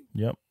Teddy.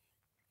 Yep.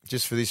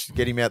 Just for this,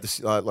 get him out.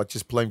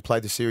 Just play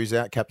the series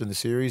out, captain the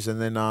series,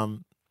 and then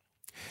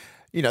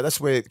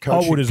that's where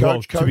coaching. I would as well.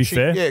 To be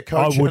fair, yeah,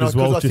 coaching. I would as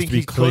well. Just to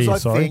be clear, I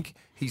think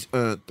he's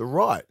earned the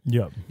right.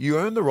 Yep. You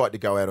earn the right to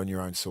go out on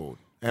your own sword.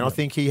 And I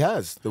think he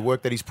has. The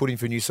work that he's putting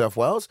for New South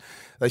Wales,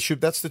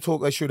 that's the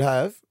talk they should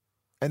have.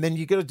 And then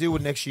you got to deal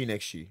with next year.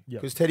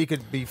 Because Teddy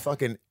could be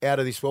fucking out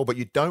of this world, but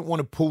you don't want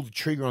to pull the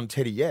trigger on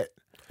Teddy yet.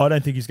 I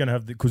don't think he's going to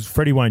have because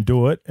Freddie won't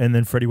do it, and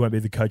then Freddie won't be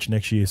the coach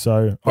next year.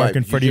 So I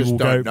reckon Freddie will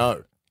go.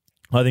 No.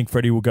 I think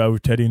Freddie will go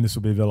with Teddy, and this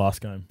will be their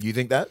last game. You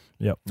think that?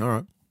 Yep. All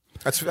right.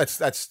 That's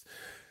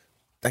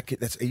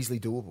easily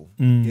doable.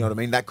 You know what I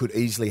mean? That could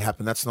easily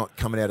happen. That's not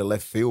coming out of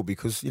left field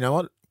because you know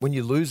what? When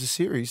you lose a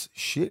series,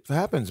 shit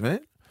happens,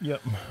 man. Yep.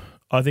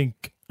 I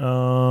think,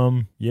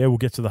 we'll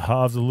get to the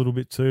halves a little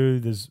bit too.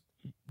 There's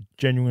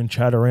genuine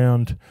chat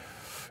around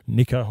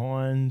Nico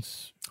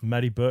Hines.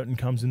 Matty Burton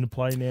comes into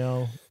play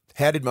now.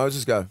 How did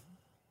Moses go?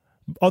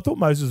 I thought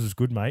Moses was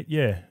good, mate.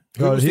 Yeah.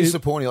 Who was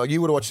disappointing? Like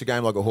you would have watched the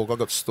game like a hawk. I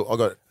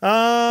thought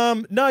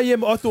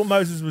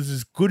Moses was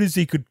as good as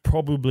he could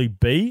probably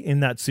be in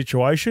that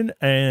situation,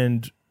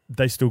 and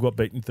they still got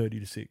beaten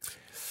 30-6.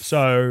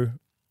 So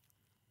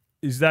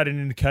is that an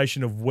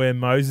indication of where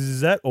Moses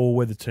is at or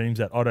where the team's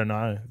at? I don't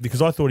know.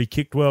 Because I thought he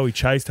kicked well, he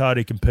chased hard,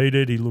 he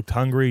competed, he looked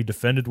hungry, he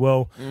defended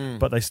well,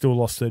 but they still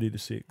lost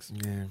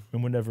 30-6. Yeah.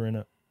 And we're never in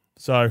it.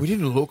 So we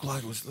didn't look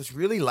like it was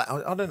really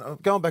I don't know.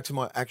 Going back to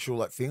my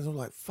actual things, I'm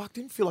like, fuck,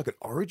 didn't feel like an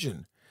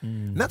origin.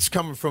 And that's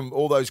coming from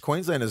all those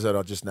Queenslanders that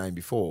I just named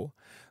before.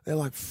 They're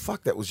like,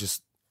 fuck, that was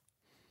just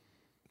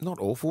not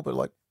awful, but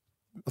like,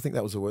 I think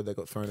that was the word that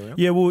got thrown around.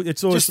 Yeah, well,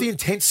 it's always just the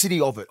intensity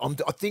of it.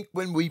 I think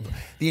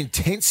the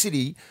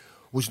intensity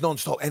was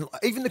non-stop. And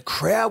even the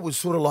crowd was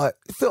sort of like,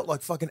 it felt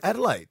like fucking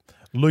Adelaide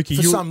for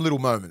some little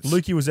moments.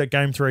 Lukey was at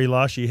game 3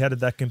 last year. How did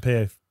that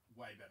compare?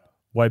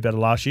 Way better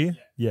last year?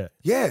 Yeah.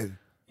 Yeah.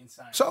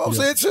 Insane. So I was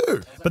there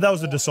too. But that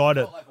was a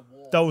decider.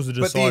 That was a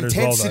decider as well, though. But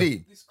the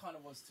intensity. This kind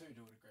of was too, to a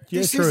degree.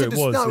 Yeah, true, it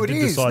was. No, it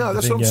is. No,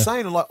 that's what I'm yeah.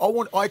 saying. And like,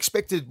 I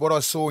expected what I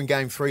saw in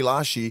game 3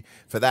 last year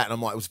for that. And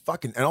I'm like, it was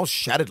fucking, and I was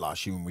shattered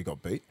last year when we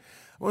got beat.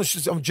 Well,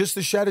 I'm just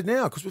as shattered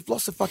now because we've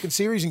lost the fucking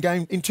series in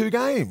 2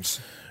 games.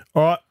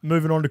 All right,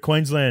 moving on to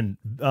Queensland.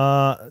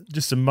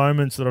 Just some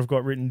moments that I've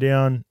got written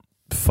down.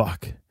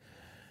 Fuck.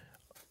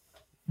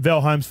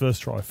 Val Holmes'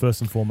 first try,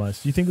 first and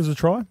foremost. Do you think it was a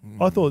try?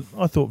 I thought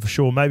for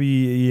sure.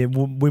 Maybe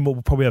we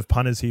will probably have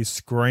punters here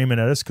screaming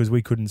at us because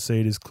we couldn't see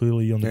it as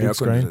clearly on the big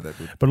screen. Do that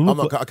good. But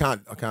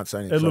I can't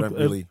say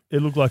anything.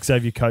 It looked like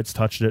Xavier Coates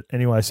touched it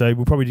anyway, so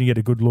we probably didn't get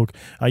a good look.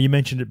 You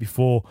mentioned it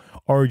before.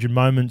 Origin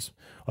moments.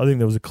 I think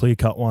there was a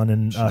clear-cut one,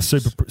 and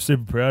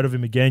super proud of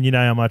him again. You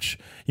know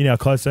how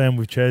close I am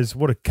with Ches.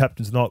 What a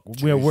captain's knock.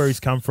 Where he's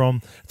come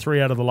from. 3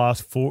 out of the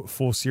last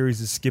four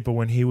series as skipper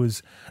when he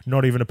was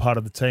not even a part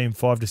of the team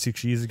 5 to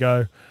 6 years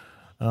ago.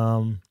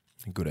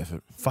 Good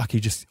effort. Fuck, he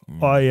just I'm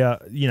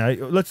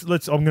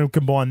going to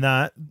combine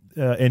that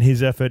and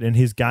his effort and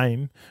his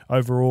game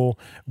overall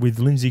with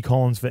Lindsay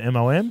Collins for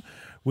MOM,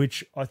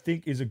 which I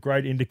think is a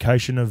great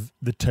indication of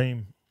the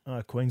team,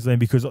 Queensland,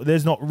 because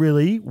there's not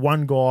really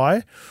one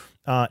guy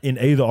in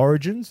either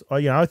Origins.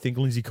 I think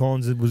Lindsay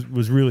Collins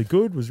was really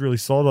good, was really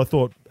solid. I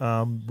thought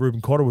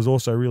Ruben Cotter was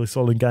also really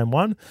solid in game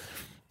 1,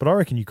 but I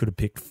reckon you could have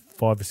picked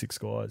 5 or 6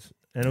 guys.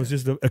 And it was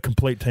just a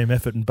complete team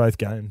effort in both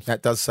games.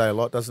 That does say a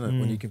lot, doesn't it?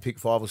 When you can pick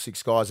 5 or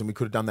 6 guys, and we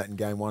could have done that in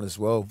game 1 as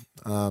well.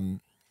 I'm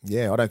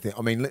not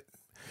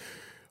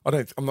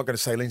going to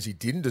say Lindsay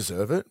didn't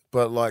deserve it,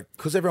 but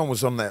because everyone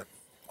was on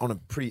a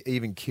pretty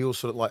even keel,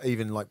 sort of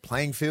even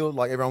playing field.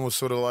 Everyone was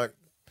sort of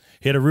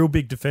He had a real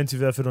big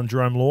defensive effort on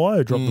Jerome Luai,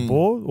 who dropped the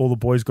ball. All the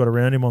boys got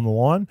around him on the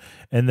line.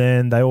 And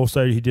then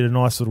he did a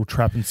nice little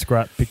trap and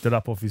scrap, picked it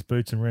up off his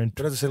boots and ran.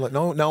 But as I said,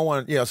 no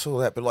one, I saw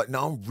that, but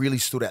no one really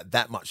stood out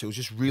that much. It was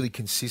just really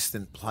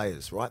consistent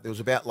players, right? There was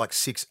about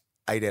 6,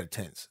 8 out of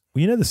 10s.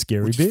 Well, you know the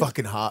scary which bit? Is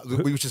fucking hard.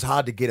 Which is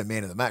hard to get a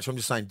man of the match. I'm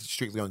just saying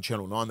strictly on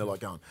Channel 9, they're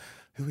going,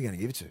 who are we going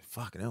to give it to?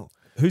 Fucking hell.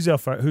 Who's our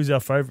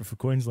favourite for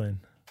Queensland?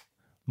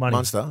 Money.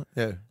 Munster,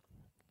 yeah.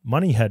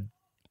 Money had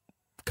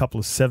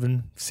couple of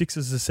 6s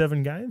to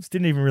 7 games.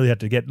 Didn't even really have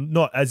to get,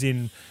 not as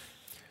in,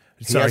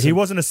 he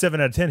wasn't a 7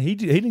 out of 10. He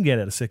didn't get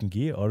out of second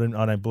gear.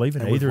 I don't believe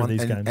in either of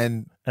these games.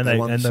 And they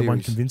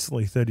won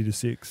convincingly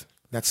 30-6.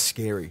 That's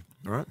scary,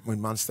 right? When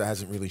Munster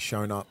hasn't really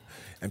shown up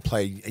and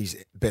played his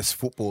best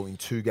football in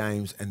 2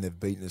 games, and they've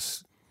beaten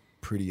us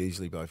pretty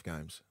easily both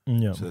games.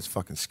 Yeah. So that's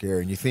fucking scary.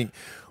 And you think,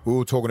 we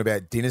were talking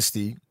about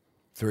dynasty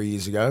 3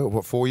 years ago,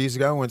 or 4 years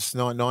ago, when it's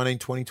 19,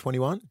 20,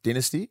 21,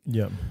 dynasty.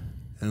 Yeah.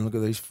 And look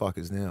at these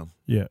fuckers now.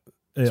 Yeah,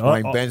 it's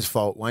Wayne Bennett's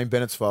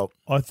fault.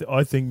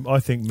 I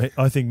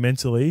think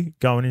mentally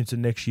going into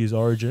next year's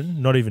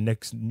Origin, not even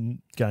next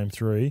game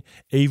 3,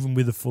 even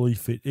with a fully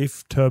fit,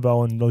 if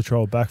Turbo and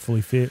Latrell are back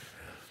fully fit,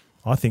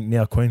 I think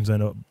now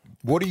Queensland are.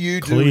 What do you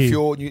do if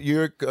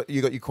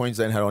you got your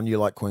Queensland hat on? You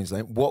like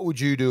Queensland. What would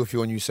you do if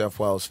you're New South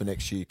Wales for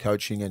next year,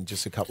 coaching and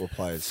just a couple of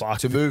players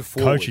to move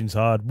forward? Coaching's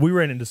hard. We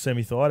ran into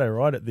Semi Thido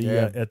right at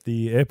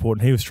the airport,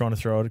 and he was trying to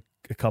throw out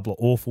a couple of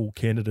awful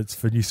candidates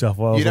for New South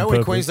Wales.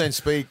 When Queensland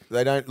speak,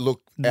 they don't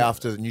look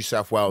after New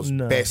South Wales'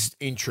 best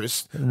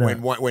interest.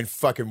 When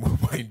fucking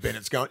Wayne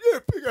Bennett's going,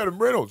 pick Adam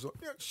Reynolds.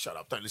 Shut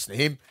up! Don't listen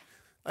to him.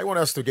 They want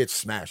us to get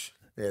smashed.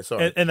 Yeah,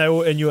 sorry. And they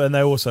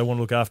also want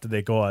to look after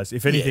their guys.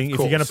 If anything, if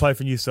you're going to play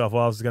for New South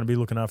Wales, they're going to be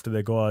looking after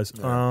their guys.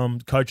 Yeah.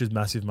 Coach is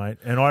massive, mate,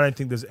 and I don't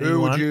think there's anyone.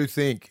 Who would you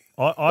think?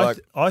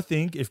 I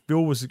think if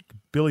Bill was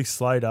Billy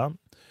Slater.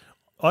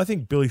 I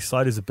think Billy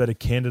Slater's a better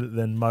candidate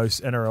than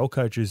most NRL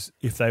coaches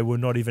if they were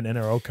not even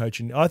NRL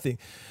coaching. I think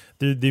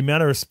the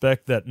amount of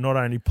respect that not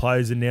only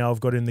players now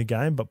have got in the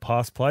game, but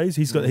past players,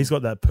 he's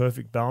got that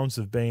perfect balance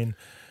of being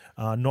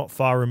not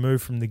far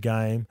removed from the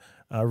game,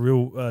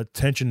 real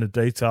attention to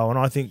detail, and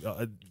I think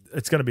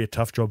it's going to be a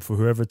tough job for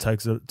whoever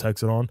takes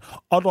it on.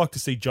 I'd like to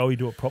see Joey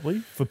do it properly.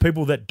 For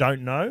people that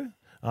don't know,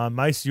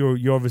 Mace,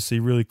 you're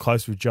obviously really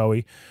close with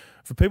Joey.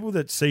 For people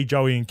that see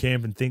Joey in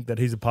camp and think that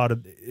he's a part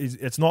of,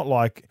 it's not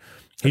like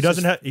he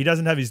doesn't have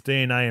his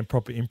DNA and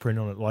proper imprint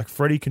on it. Like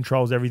Freddie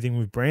controls everything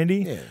with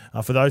Brandy.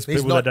 Yeah. For those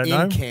people that don't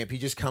know, he's not in camp. He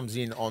just comes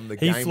in on the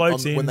game. He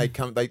floats in when they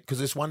come. Because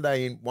it's one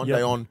day in, one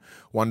day on,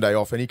 one day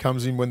off, and he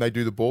comes in when they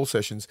do the ball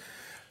sessions.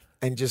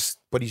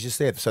 But he's just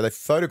there. So they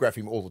photograph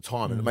him all the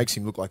time, and it makes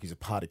him look like he's a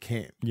part of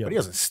camp. Yep. But he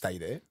doesn't stay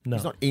there. No.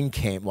 He's not in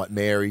camp like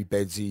Mary,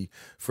 Bedsy,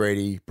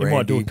 Freddie, Brandy. He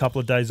might do a couple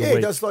of days a week.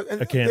 He does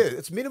camp. Yeah,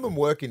 it's minimum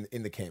work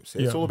in the camps.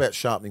 It's all about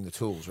sharpening the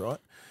tools, right?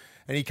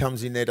 And he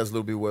comes in there, does a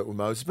little bit of work with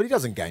Moses, but he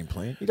doesn't game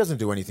plan. He doesn't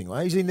do anything like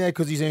that. He's in there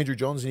because he's Andrew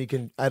Johns, and he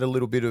can add a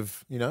little bit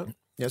of,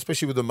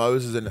 especially with the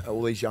Moses and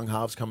all these young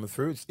halves coming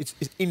through. It's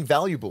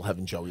invaluable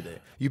having Joey there.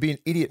 You'd be an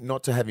idiot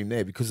not to have him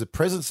there because the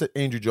presence that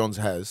Andrew Johns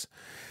has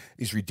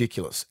is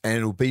ridiculous, and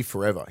it'll be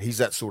forever. He's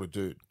that sort of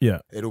dude. Yeah.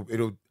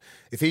 It'll.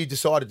 If he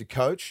decided to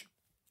coach,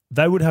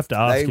 they would have to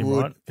ask him,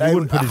 right? He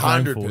wouldn't put his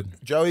name forward.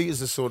 Joey is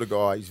the sort of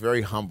guy. He's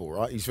very humble,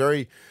 right?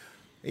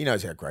 He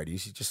knows how great he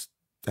is. You just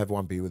have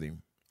one beer with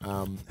him.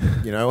 and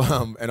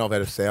I've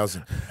had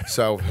 1,000,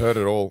 so I've heard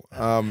it all.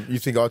 You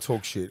think I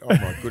talk shit? Oh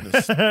my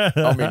goodness!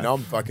 I mean,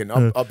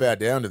 I bow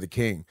down to the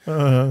king,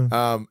 and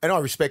I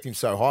respect him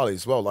so highly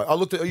as well. Like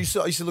I used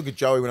to look at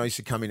Joey when I used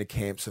to come into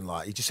camps, and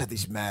like he just had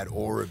this mad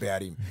aura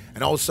about him.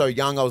 And I was so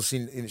young, I was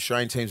in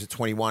Australian teams at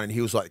 21, and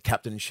he was like the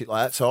captain and shit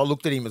like that. So I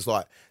looked at him as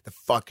like the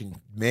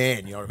fucking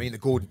man, you know what I mean? The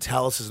Gordon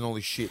Tallises and all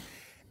this shit.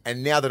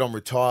 And now that I'm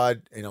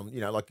retired, and I'm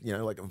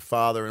like I'm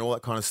father and all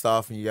that kind of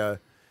stuff, and you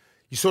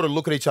sort of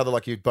look at each other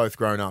like you've both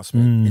grown up,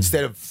 man.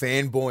 Instead of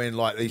fanboying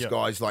like these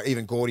guys, like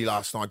even Gordy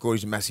last night.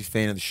 Gordy's a massive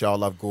fan of the show. I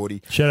love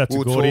Gordy. Shout out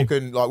to Gordy.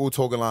 We were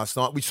talking last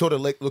night. We sort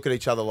of look at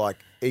each other like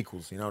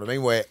equals. You know what I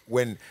mean? Where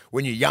when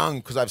you're young,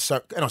 because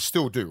and I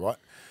still do, right?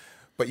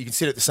 But you can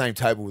sit at the same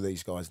table with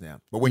these guys now.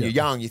 But when you're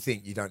young, you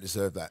think you don't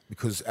deserve that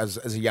because as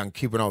a young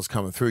kid, when I was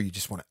coming through, you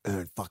just want to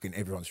earn fucking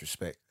everyone's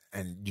respect.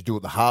 And you do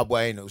it the hard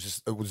way, and it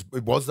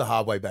was the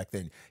hard way back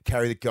then.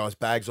 Carry the guys'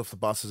 bags off the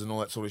buses and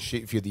all that sort of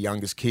shit. If you're the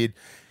youngest kid,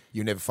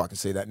 you never fucking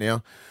see that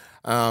now.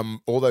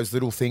 All those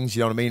little things, you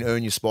know what I mean?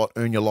 Earn your spot,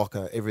 earn your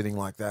locker, everything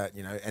like that,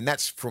 you know. And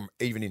that's from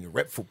even into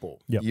rep football.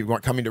 Yep. You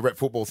might come into rep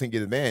football, think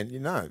you're the man. You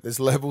know,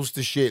 there's levels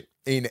to shit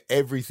in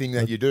everything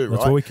that you do, right?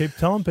 That's what we keep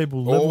telling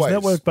people. Levels Always.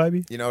 Network,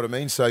 baby. You know what I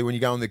mean? So when you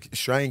go in the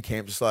Australian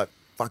camp, it's like,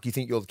 fuck, you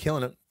think you're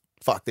killing it?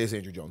 Fuck, there's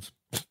Andrew Johns.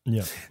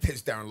 Yeah.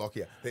 There's Darren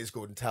Lockyer. There's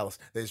Gordon Tallis.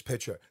 There's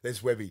Petro.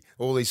 There's Webby.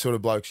 All these sort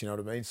of blokes, you know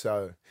what I mean?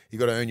 So you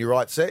got to earn your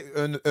right,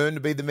 earn to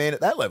be the man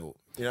at that level,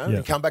 you know,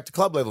 and come back to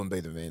club level and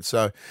be the man.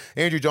 So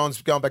Andrew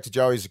Johns, going back to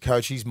Joey as a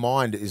coach, his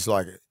mind is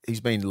like,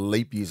 he's been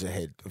leap years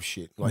ahead of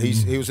shit. Like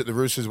he was at the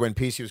Roosters when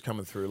Pearcey was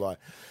coming through, like,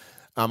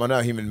 I know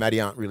him and Matty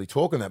aren't really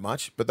talking that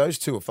much, but those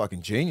two are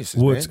fucking geniuses,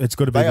 man. It's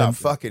got to be They are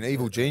fucking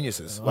evil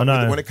geniuses. Like,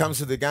 I know. When it comes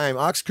to the game,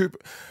 ask Cooper.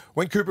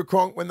 When Cooper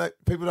Cronk,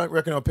 people don't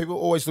recognise, people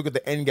always look at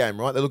the end game,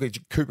 right? They look at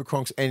Cooper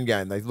Cronk's end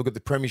game. They look at the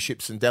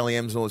premierships and Dally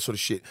M's and all that sort of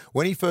shit.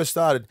 When he first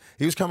started,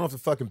 he was coming off the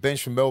fucking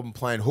bench from Melbourne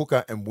playing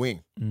hooker and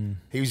wing.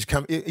 He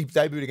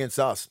debuted against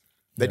us.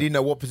 They didn't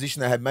know what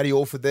position they had. Matty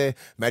Orford there.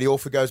 Matty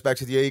Orford goes back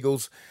to the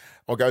Eagles,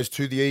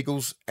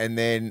 and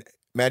then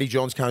Matty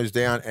Johns comes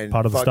down and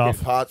part of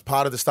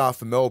the staff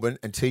for Melbourne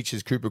and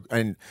teaches Cooper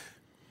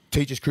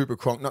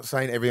Cronk. Not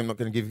saying everything, I'm not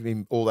going to give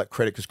him all that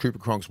credit because Cooper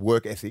Cronk's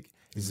work ethic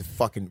is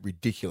fucking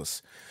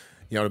ridiculous.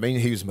 You know what I mean?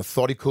 He was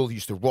methodical. He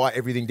used to write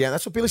everything down.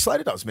 That's what Billy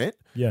Slater does, man.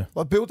 Yeah.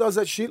 Like Bill does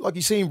that shit. Like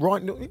you see him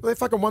writing. They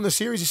fucking won the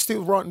series. He's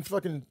still writing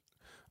fucking.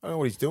 I don't know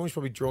what he's doing. He's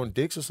probably drawing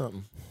dicks or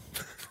something.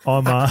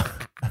 That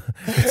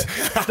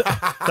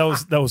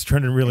was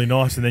trending really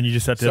nice, and then you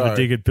just had to have a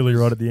dig at Billy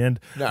right at the end.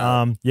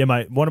 No. Yeah,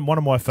 mate. One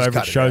of my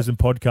favourite shows and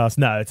podcasts.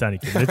 No, it's only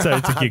kidding. It's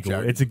a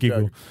giggle. It's a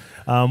giggle.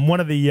 One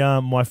of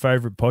the my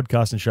favourite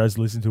podcasts and shows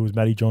to listen to was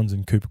Matty Johns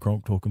and Cooper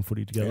Cronk talking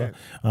footy together.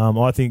 Yeah.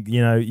 I think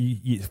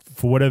you,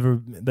 for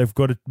whatever they've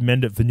got to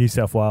mend it for New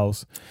South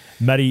Wales.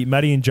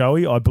 Matty and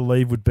Joey, I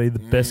believe, would be the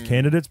best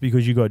candidates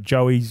because you got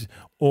Joey's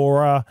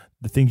aura,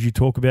 the things you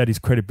talk about, his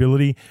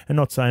credibility, and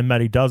not saying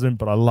Matty doesn't,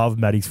 but I love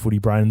Matty's footy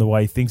brain and the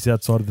way he thinks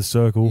outside of the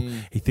circle.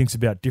 He thinks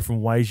about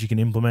different ways you can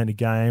implement a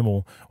game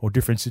or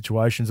different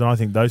situations, and I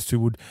think those two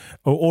would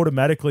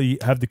automatically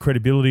have the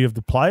credibility of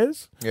the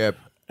players. Yep.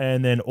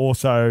 And then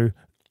also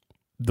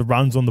the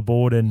runs on the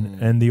board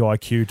and the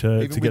IQ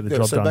to get the job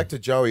done. So back to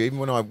Joey, even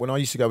when I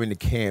used to go into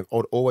camp,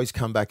 I'd always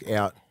come back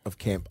out of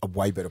camp a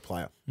way better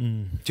player.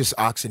 Just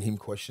asking him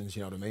questions,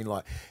 you know what I mean?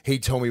 Like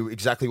he'd tell me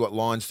exactly what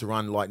lines to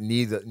run, like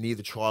near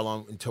the try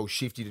line, and tell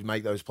Shifty to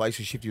make those plays.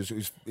 Shifty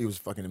was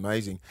fucking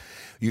amazing.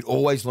 You'd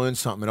always learn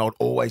something, and I'd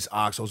always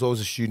ask. I was always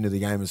a student of the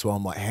game as well.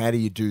 I'm like, how do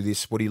you do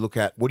this? What do you look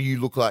at? What do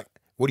you look like?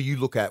 What do you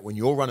look at when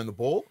you're running the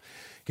ball?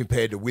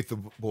 Compared to with the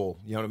ball,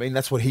 you know what I mean?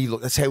 That's how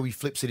he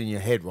flips it in your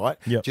head, right?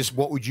 Yep. Just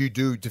what would you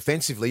do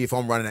defensively if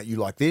I'm running at you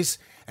like this,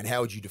 and how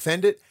would you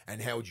defend it,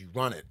 and how would you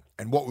run it,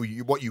 and what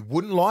you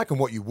wouldn't like, and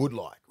what you would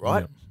like,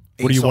 right? Yep.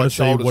 What do you want to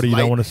see? What do you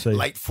don't want to see?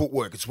 Late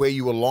footwork. It's where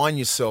you align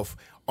yourself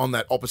on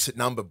that opposite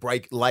number.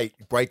 Break late.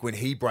 Break when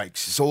he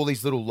breaks. It's all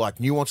these little like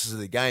nuances of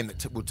the game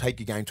that will take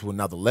your game to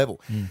another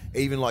level.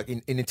 Even like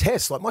in a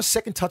test, like my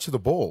second touch of the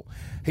ball,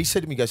 he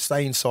said to me, "Go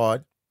stay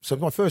inside." So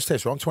my first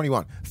test, right? I'm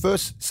 21.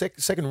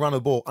 Second run of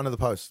the ball under the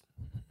post.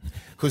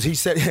 Because he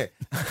said,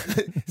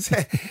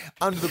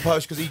 under the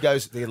post, because he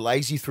goes, they're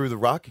lazy through the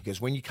ruck. He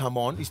goes, when you come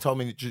on, he's told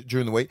me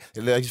during the week,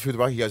 they're lazy through the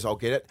ruck. He goes, I'll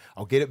get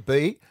it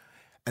B,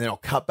 and then I'll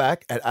cut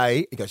back at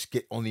A. He goes,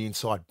 get on the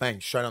inside.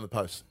 Bang, straight on the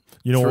post.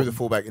 Through the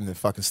fullback in the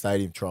fucking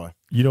stadium try.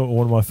 You know what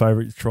one of my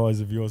favourite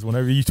tries of yours,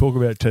 whenever you talk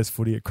about test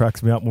footy, it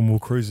cracks me up when we were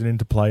cruising in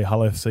to play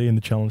Hull FC in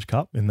the Challenge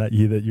Cup in that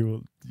year that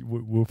we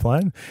were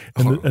playing,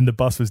 and the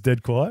bus was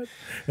dead quiet,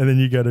 and then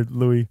you go to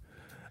Louis,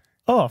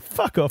 oh,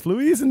 fuck off,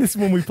 Louis, isn't this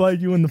when we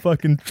played you in the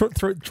fucking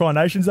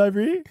Tri-Nations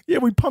over here? Yeah,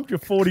 we pumped you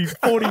 40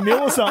 nil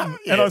or something,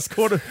 and I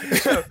scored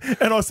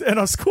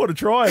I scored a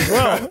try as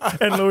well,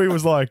 and Louis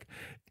was like,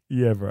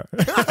 yeah, bro.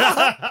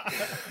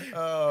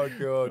 Oh,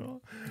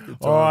 God.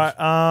 All right.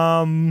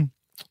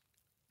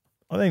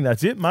 I think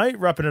that's it, mate.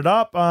 Wrapping it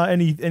up.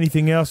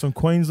 Anything else on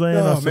Queensland?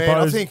 I suppose. Man,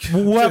 I think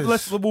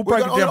we'll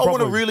break it down. I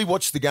want to really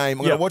watch the game.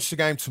 I'm going to watch the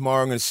game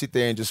tomorrow. I'm going to sit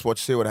there and just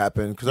see what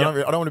happened because I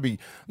don't want to be.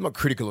 I'm not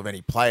critical of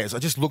any players. I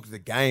just looked at the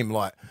game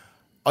like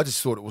I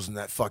just thought it wasn't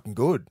that fucking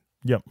good.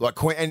 Yep. Like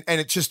and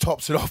it just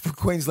tops it off for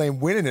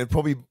Queensland winning. It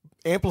probably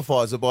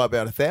amplifies it by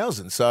about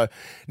 1,000. So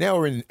now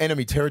we're in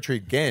enemy territory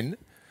again.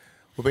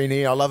 We've been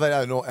here. I love it.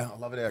 I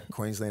love it how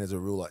Queensland has a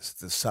rule like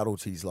the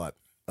subtleties. Like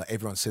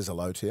everyone says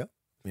hello to you.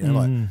 You know,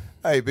 like,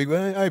 hey, Big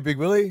Willie. Hey, Big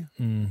Willie.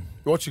 You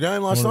watched the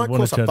game last night? Of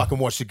course I fucking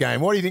watched the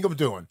game. What do you think I'm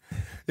doing? You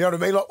know what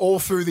I mean? Like, all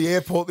through the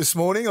airport this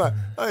morning, like,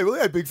 hey, Willie,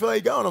 hey, Big fella, how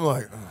you going? I'm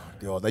like, oh,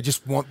 God. They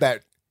just want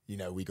that, you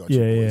know, we got you,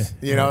 boys.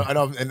 You know,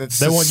 and it's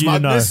the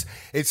smugness.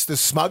 It's the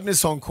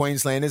smugness on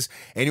Queenslanders.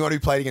 Anyone who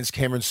played against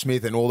Cameron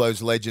Smith and all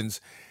those legends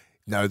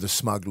know the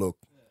smug look.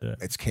 Yeah.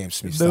 It's Cam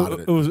Smith started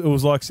it. It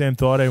was like Sam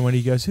Thaiday when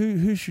he goes,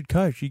 who should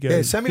coach? He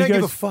goes, Sammy don't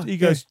give a fuck. He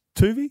goes,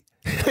 Tuvey?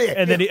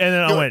 And then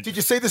I went. Did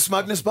you see the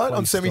smugness, bud?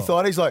 On Sammy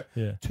Thaiday, he's like,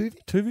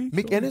 Tuvey?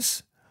 Mick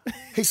Ennis?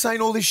 He's saying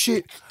all this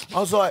shit. I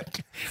was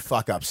like,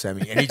 fuck up,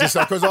 Sammy. And he just,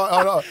 because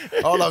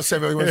I love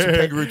Sammy. We went to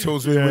Kangaroo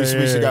Tours with him. We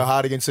used to go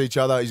hard against each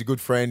other. He's a good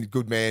friend,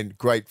 good man,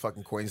 great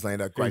fucking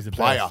Queenslander, great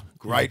player,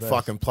 great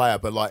fucking player.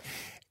 But like,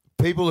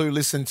 people who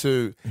listen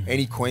to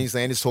any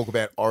Queenslanders talk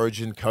about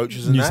Origin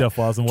coaches and New South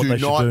Wales and what they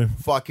should do. Do not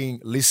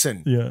fucking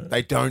listen. Yeah.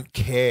 They don't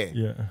care.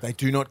 Yeah. They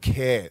do not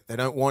care. They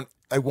don't want.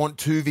 They want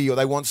Tuvey or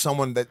they want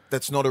someone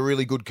that's not a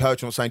really good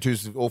coach. I'm not saying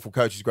Tuvey's an awful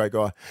coach. He's a great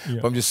guy. Yeah.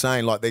 But I'm just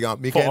saying, like, they're going,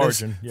 Mick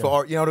Ennis, you know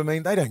what I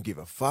mean? They don't give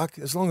a fuck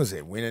as long as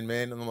they're winning,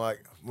 man. And I'm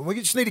like, we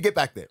just need to get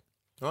back there.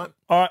 All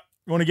right.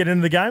 You want to get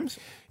into the games?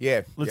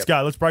 Yeah. Let's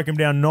go. Let's break them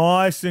down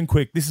nice and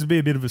quick. This will be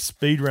a bit of a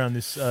speed round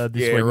this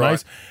week, right.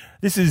 Mace.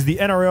 This is the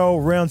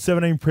NRL Round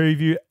 17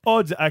 preview.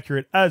 Odds are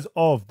accurate as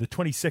of the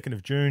 22nd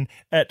of June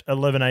at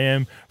 11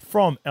 a.m.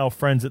 from our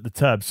friends at the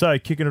Tab. So,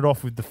 kicking it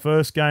off with the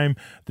first game,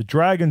 the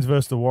Dragons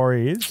versus the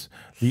Warriors.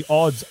 The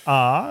odds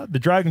are, the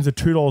Dragons are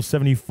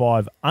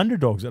 $2.75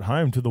 underdogs at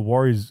home to the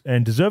Warriors,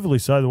 and deservedly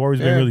so. The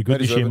Warriors have been really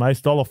good this year, Mace.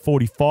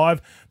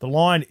 $1.45. The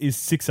line is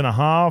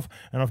 6.5,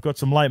 and I've got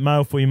some late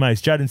mail for you,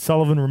 Mace. Jaden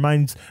Sullivan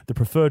remains the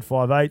preferred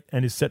 5'8"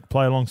 and is set to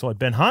play alongside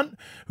Ben Hunt,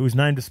 who was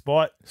named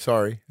despite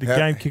the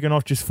game kicking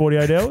off just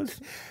 48 hours.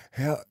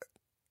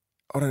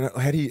 I don't know.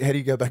 How do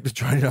you go back to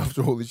training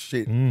after all this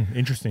shit?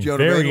 Interesting. Do you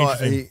know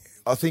what I mean? Interesting.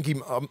 I think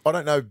I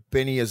don't know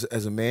Benny as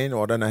a man,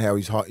 or I don't know how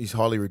he's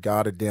highly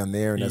regarded down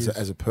there and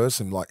as a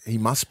person. Like, he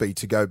must be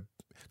to go.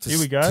 Here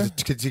we go.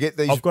 To get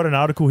these. I've got an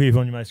article here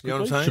on you, mate. You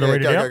know what I'm saying? Should I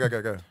read it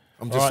out? Go.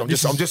 I'm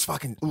just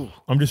fucking. Ooh,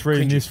 I'm just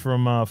reading this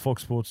from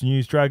Fox Sports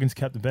News. Dragons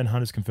captain Ben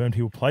Hunt has confirmed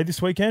he will play this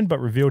weekend, but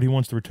revealed he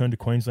wants to return to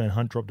Queensland.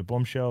 Hunt dropped a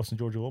bombshell. St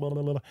George,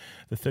 the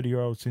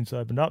 30-year-old since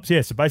opened up.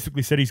 So, so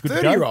basically said he's good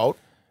to go. 30-year-old?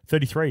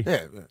 33.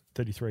 Yeah.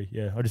 33,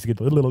 yeah. I just get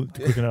a little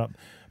quicken it up.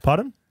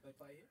 Pardon?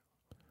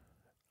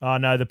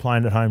 No, they're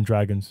playing at home,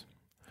 Dragons.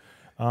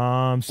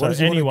 So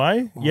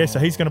anyway, so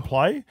he's going to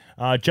play.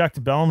 Jack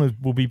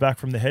DeBellum will be back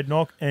from the head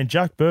knock, and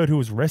Jack Bird, who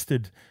was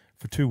rested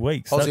for 2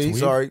 weeks. Aussie,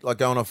 sorry, like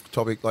going off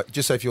topic, like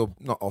just say if you're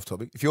not off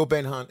topic, if you're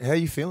Ben Hunt, how are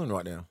you feeling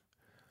right now?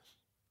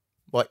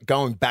 Like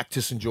going back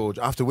to St George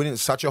after winning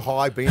such a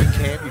high, being in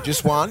camp, you've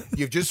just won,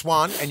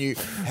 and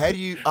how do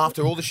you,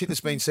 after all the shit that's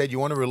been said, you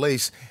want to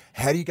release,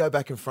 how do you go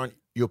back and front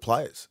your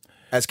players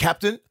as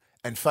captain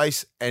and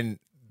face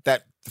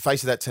the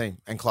face of that team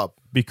and club?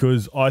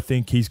 Because I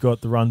think he's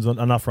got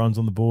enough runs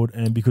on the board,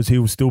 and because he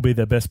will still be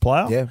their best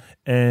player. Yeah.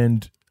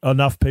 And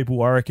enough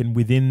people, I reckon,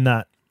 within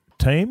that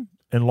team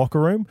and locker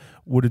room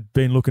would have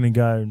been looking and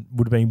going,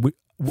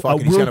 he's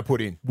going to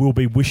put in. We'll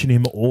be wishing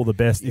him all the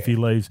best if he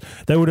leaves.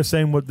 They would have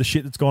seen what the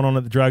shit that's gone on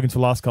at the Dragons for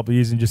the last couple of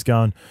years and just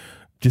going,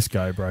 just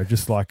go, bro.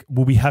 Just like,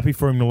 we'll be happy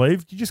for him to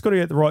leave. You just got to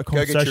get the right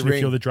conversation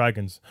if you're the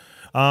Dragons.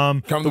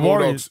 Come the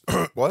Warriors.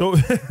 What?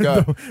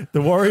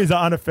 The Warriors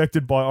are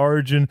unaffected by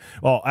Origin.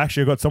 Oh,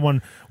 actually, I got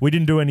someone. We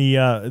didn't do any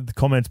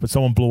comments, but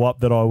someone blew up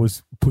that I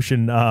was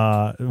pushing.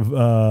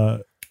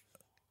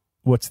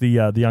 What's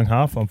the young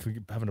half? I'm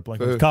having a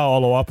blank.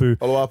 Carl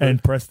Oloapu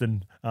and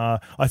Preston.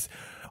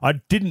 I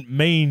didn't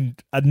mean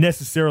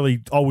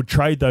necessarily I would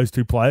trade those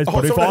two players.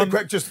 But if I'm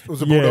just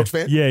was a Bulldogs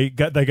fan. Yeah,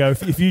 they go,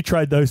 if you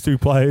trade those two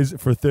players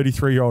for a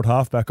 33-year-old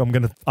halfback, I'm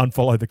going to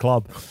unfollow the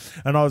club.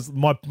 And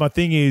my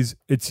thing is,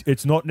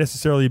 it's not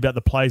necessarily about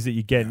the players that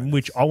you get, in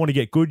which I want to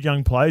get good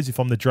young players if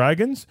I'm the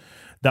Dragons.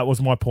 That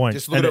was my point.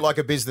 Just look at it like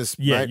a business.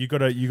 Yeah, mate. you got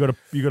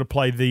to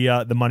play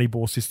the money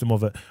ball system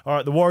of it. All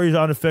right, the Warriors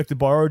are unaffected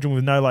by Origin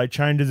with no late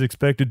changes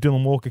expected.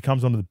 Dylan Walker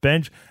comes onto the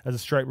bench as a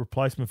straight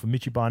replacement for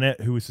Mitchie Barnett,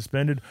 who was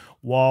suspended,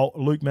 while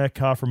Luke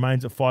Metcalf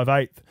remains at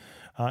 5'8",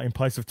 in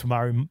place of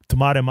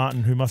Tomato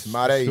Martin, who must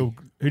still.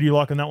 Who do you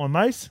like in that one,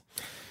 Mace?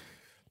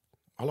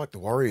 I like the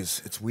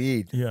Warriors. It's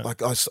weird. Yeah.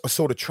 Like I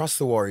sort of trust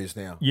the Warriors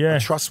now. Yeah. I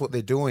trust what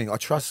they're doing. I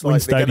trust Win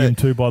Stadium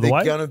too, by the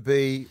way. They're going to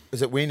be.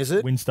 Is it Win? Is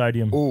it Win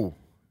Stadium? Ooh.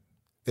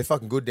 They're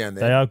fucking good down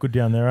there. They are good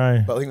down there,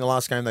 eh? But I think the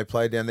last game they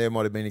played down there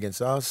might have been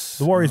against us.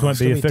 The Warriors won't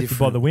be affected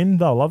by the wind.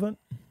 They'll love it.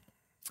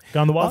 Go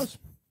on the Wires?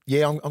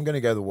 Yeah, I'm going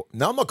to go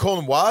No, I'm not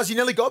calling Wars. You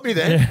nearly got me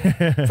then.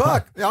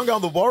 Fuck. Yeah, I'm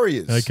going the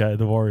Warriors. Okay,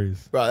 the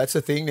Warriors. Bro, that's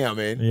the thing now,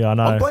 man. Yeah, I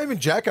know. I'm blaming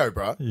Jacko,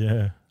 bro.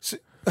 Yeah.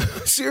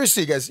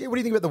 Seriously, he goes, yeah, what do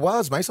you think about the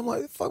Wars, mate? I'm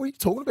like, fuck, what are you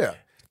talking about?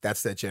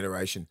 That's that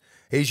generation.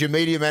 He's your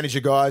media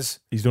manager, guys.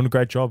 He's doing a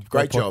great job.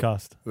 Great job.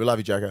 Podcast. We love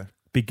you, Jacko.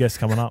 Big guest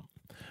coming up.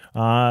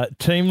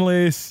 Team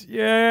list.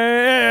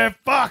 Yeah,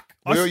 fuck.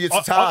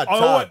 It's hard.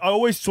 I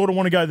always sort of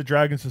want to go to the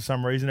Dragons for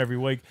some reason every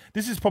week.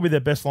 This is probably their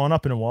best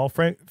lineup in a while.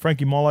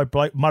 Frankie Molo,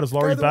 Blake, Mudders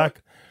Laurie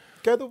back.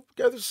 Go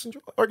the St.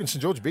 George. I reckon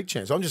St. George a big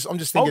chance. I'm just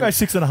thinking. I'll go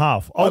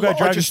 6.5. I'll go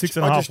Dragons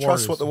 6.5. I just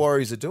trust what the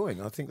Warriors are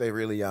doing. I think they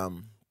really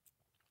having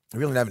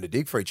to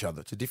dig for each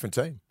other. It's a different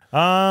team.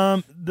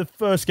 The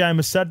first game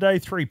is Saturday,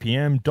 3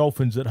 p.m.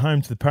 Dolphins at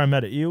home to the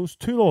Parramatta Eels.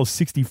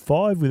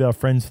 $2.65 with our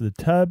friends for the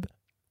tab.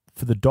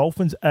 For the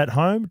Dolphins at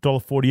home,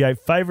 $1.48.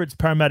 Favourites,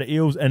 Parramatta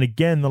Eels. And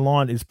again, the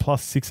line is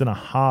plus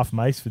 6.5,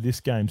 Mace, for this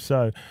game.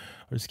 So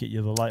I'll just get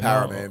you the late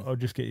Para, man. I'll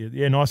just get you.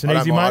 Yeah, nice and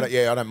easy, mate.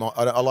 I don't mind.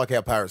 I like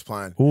how Para's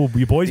playing. Oh,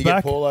 your boys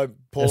back. Paulo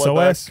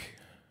SOS.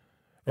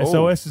 back.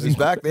 SOS is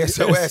back. The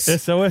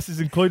SOS. SOS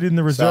is included in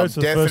the reserves for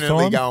the first time.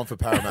 Definitely going for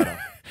Parramatta.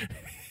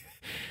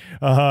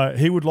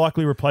 He would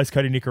likely replace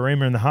Cody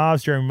Nikorima in the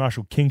halves. Jeremy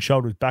Marshall-King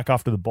was back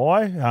after the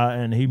bye,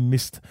 and he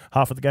missed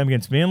half of the game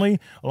against Manly,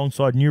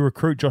 alongside new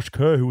recruit Josh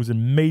Kerr, who was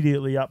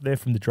immediately up there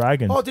from the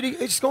Dragons. Oh, did he?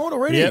 He's gone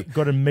already? Yep,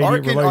 got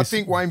immediate release. I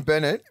think Wayne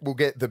Bennett will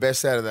get the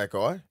best out of that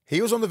guy.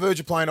 He was on the verge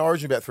of playing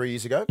Origin about 3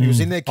 years ago. He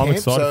was in their camp. I'm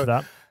excited for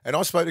that. And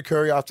I spoke to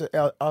Curry after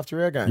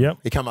our game. Yep.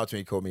 He came up to me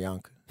and called me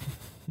Unc.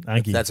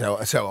 Anky. That's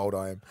how old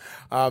I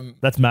am.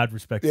 That's mad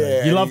respect.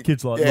 Yeah, you love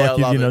kids like love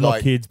kids, it.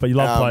 not kids, but you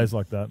love players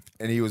like that.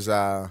 And he was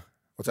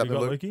what's happening,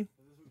 Luke? Lukey?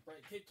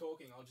 Keep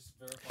talking. I'll just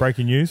verify.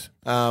 Breaking news.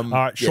 All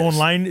right, Sean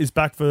Lane is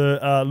back for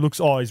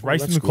he's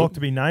racing the clock to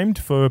be named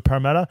for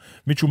Parramatta.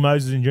 Mitchell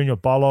Moses and Junior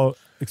Barlow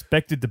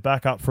expected to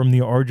back up from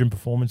the Origin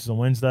performances on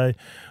Wednesday.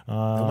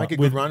 They'll make a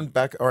good run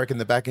back. I reckon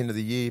the back end of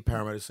the year,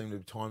 Parramatta seem to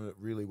time it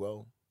really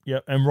well.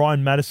 Yeah, and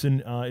Ryan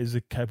Madison is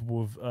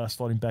capable of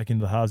sliding back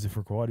into the halves if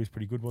required. He was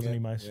pretty good, wasn't he,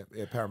 Mace?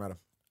 Yeah, Parramatta.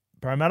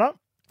 Parramatta?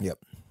 Yep.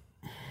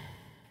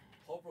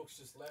 Holbrook's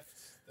just left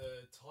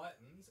the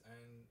Titans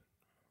and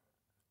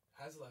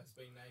Hasler's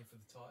been named for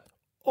the Titans.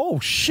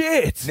 Oh,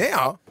 shit.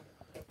 Now?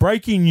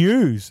 Breaking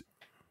news.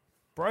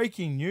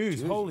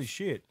 Jesus. Holy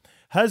shit.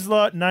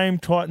 Hasler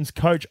named Titans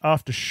coach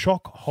after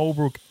shock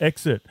Holbrook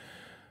exit.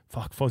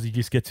 Fuck, Fozzie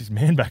just gets his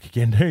man back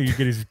again,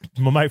 dude.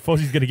 My mate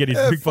Fozzie's going to get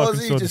his big fucking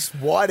Fozzie sword. just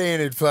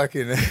white-handed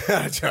fucking...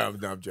 I'm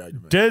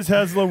joking, man. Des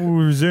Hasler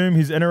will resume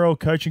his NRL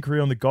coaching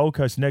career on the Gold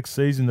Coast next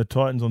season. The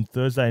Titans on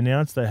Thursday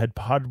announced they had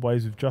parted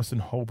ways with Justin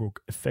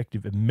Holbrook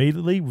effective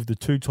immediately, with the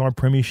two-time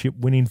premiership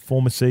winning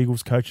former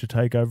Seagulls coach to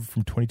take over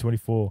from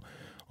 2024.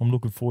 I'm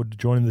looking forward to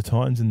joining the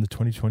Titans in the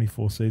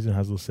 2024 season,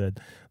 Hasler said.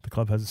 The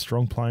club has a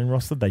strong playing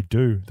roster. They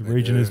do. The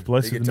region is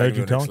blessed with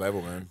emerging talent.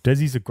 Level, man.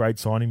 Desi's a great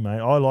signing,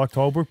 mate. I liked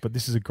Holbrook, but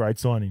this is a great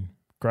signing.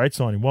 Great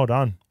signing. Well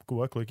done. Good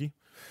work, Lukey.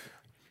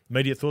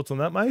 Immediate thoughts on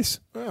that,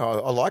 Mace?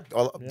 Yeah,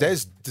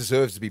 Des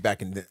deserves to be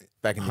back in the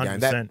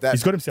game.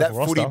 He's got himself a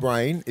roster. Footy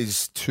brain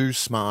is too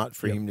smart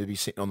for him to be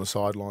sitting on the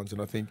sidelines,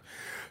 and I think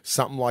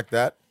something like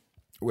that,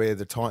 where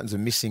the Titans are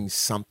missing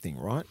something,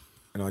 right?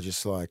 And I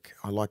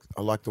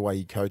like the way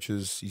he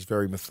coaches. He's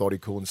very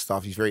methodical and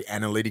stuff. He's very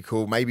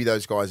analytical. Maybe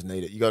those guys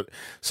need it. You got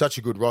such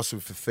a good roster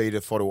with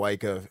Fafita,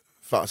 Fotuaika,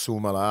 Fasul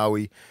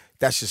Malawi.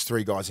 That's just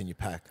three guys in your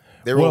pack.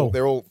 They're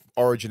all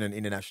Origin and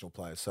international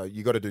players. So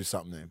you got to do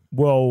something there.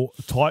 Well,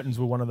 Titans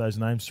were one of those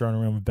names thrown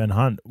around with Ben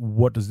Hunt.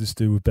 What does this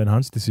do with Ben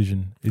Hunt's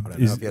decision? I don't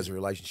know if he has a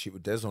relationship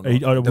with Des or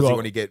not. Does he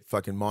want to get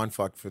fucking mind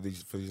fucked for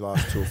these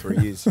last 2 or 3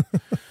 years?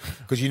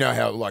 Because you know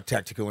how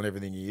tactical and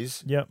everything he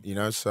is. Yep. You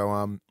know,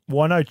 so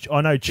well,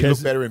 I know Ches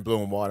look better in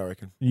blue and white, I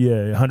reckon.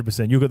 Yeah,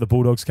 100%. You've got the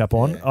Bulldogs cap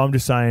on. Yeah. I'm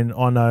just saying,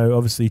 I know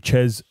obviously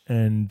Ches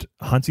and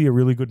Hunty are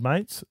really good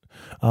mates,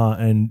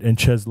 and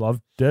Ches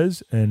loved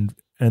Des, and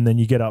then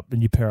you get up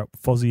and you pair up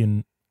Fozzie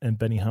and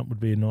Benny Hunt would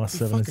be a nice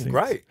 7 and 6.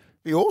 Great.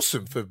 Be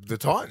awesome for the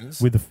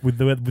Titans. With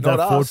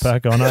that forward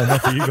pack, I know,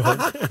 not for you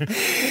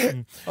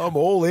guys. I'm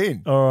all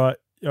in. All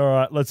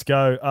right, let's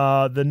go.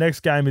 The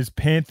next game is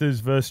Panthers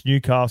versus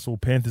Newcastle.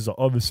 Panthers are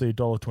obviously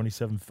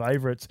 $1.27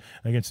 favourites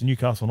against the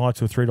Newcastle Knights,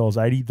 who are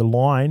 $3.80. The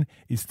line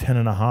is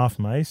 10.5,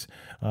 Mace.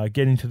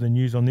 Get into the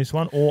news on this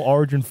one. All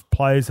Origin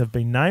players have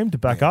been named to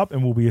back up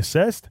and will be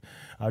assessed.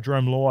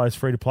 Jerome Luai is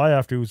free to play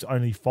after he was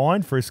only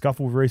fined for his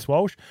scuffle with Reece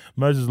Walsh.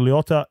 Moses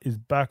Leota is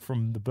back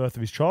from the birth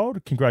of his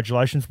child.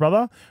 Congratulations,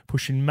 brother.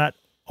 Pushing Matt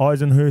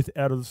Eisenhuth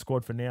out of the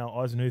squad for now.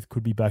 Eisenhuth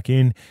could be back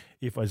in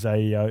if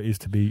Isaiah is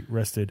to be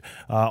rested.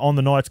 On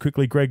the Knights,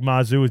 quickly, Greg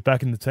Marzou is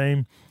back in the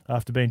team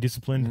after being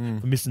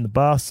disciplined for missing the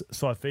bus.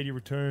 Saifidi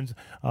returns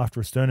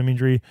after a sternum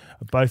injury.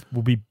 Both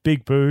will be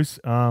big boos.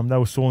 They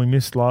were sorely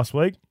missed last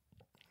week.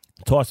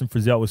 Tyson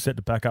Frizzell was set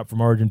to back up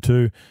from Origin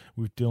 2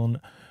 with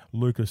Dylan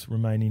Lucas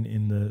remaining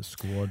in the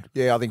squad.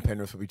 Yeah, I think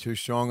Penrith will be too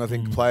strong. I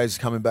think players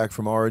coming back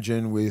from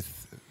Origin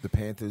with the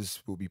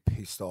Panthers will be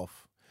pissed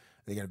off.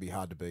 They're going to be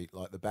hard to beat.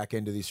 Like the back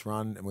end of this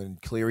run, and when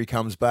Cleary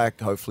comes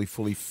back, hopefully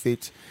fully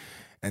fit,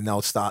 and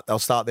they'll start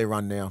their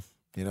run now.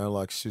 You know,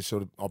 like just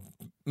sort of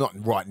not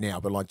right now,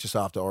 but like just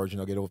after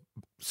Origin,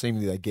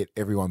 seemingly they get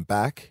everyone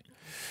back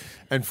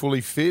and fully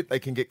fit. They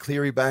can get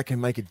Cleary back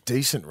and make a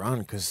decent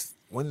run because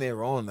when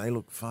they're on, they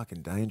look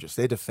fucking dangerous.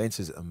 Their defense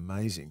is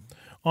amazing.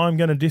 I'm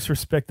going to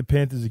disrespect the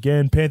Panthers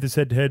again. Panthers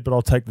head-to-head, but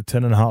I'll take the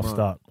 10.5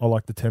 start. I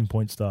like the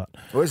 10-point start.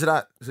 Where's it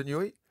at? Is it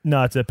Newey?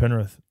 No, it's at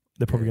Penrith.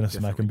 They're probably going to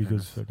smack them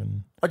because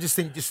fucking... I just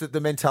think just the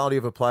mentality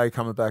of a player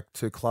coming back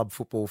to club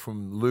football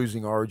from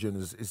losing Origin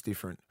is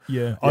different.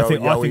 Yeah, I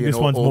think this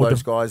one's all more.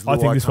 Those guys, I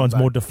think this one's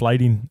more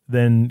deflating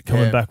than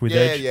coming back with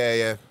edge.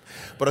 Yeah.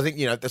 But I think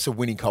that's a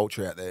winning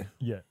culture out there.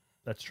 Yeah,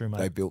 that's true, mate.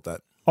 They built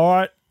that. All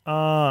right,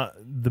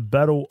 the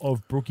Battle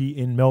of Brookie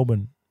in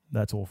Melbourne.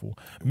 That's awful.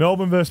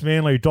 Melbourne versus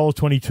Manly,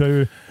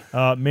 $1.22.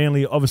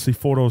 Manly obviously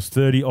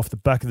 $4.30 off the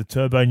back of the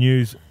Turbo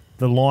news.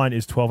 The line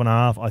is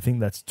 12.5. I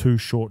think that's too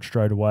short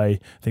straight away.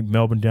 I think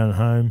Melbourne down at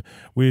home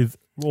with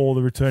all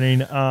the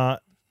returning. I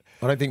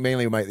don't think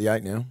Manly will make the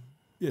 8 now.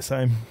 Yeah,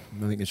 same.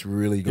 I think it's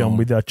really gone.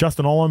 With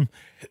Justin Olam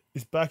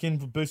is back in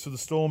for boost for the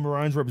Storm.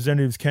 Maroons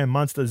representatives Cam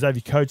Munster,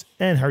 Xavier Coates,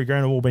 and Harry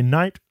Grant have all been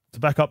named to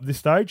back up this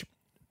stage.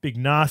 Big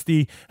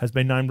Nasty has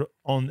been named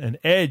on an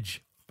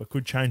edge, but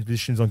could change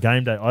positions on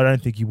game day. I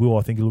don't think he will.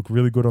 I think he'll look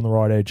really good on the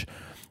right edge.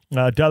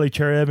 Daly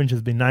Cherry Evans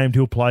has been named.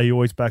 He'll play. He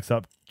always backs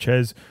up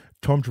Ches.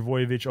 Tom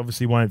Travojevic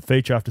obviously won't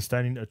feature after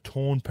staining a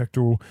torn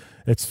pectoral.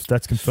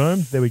 That's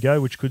confirmed. There we go,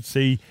 which could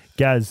see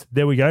Gaz.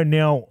 There we go.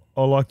 Now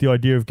I like the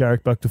idea of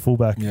Garrick back to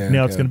fullback. Yeah,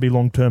 now it's going to be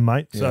long-term,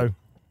 mate. Yeah.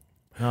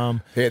 So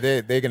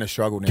they're going to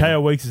struggle now.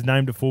 KO Weeks is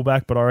named at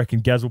fullback, but I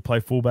reckon Gaz will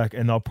play fullback,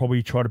 and they'll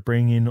probably try to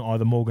bring in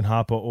either Morgan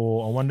Harper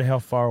or I wonder how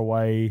far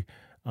away...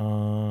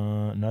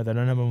 no, they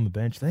don't have him on the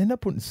bench. They end up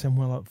putting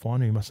Samuel up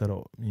finally. He must have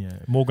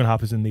Morgan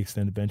Harper's in the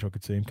extended bench. I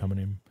could see him coming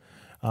in.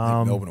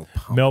 Melbourne will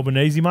pump Melbourne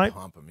easy, mate.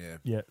 Pump him, yeah.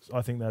 Yeah,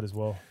 I think that as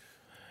well.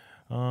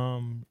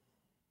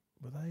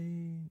 Were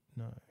they?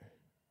 No,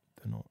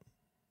 they're not.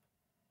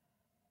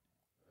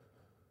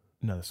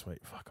 No, they're sweet.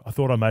 Fuck. I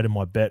thought I made him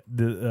my bet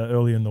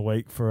early in the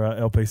week for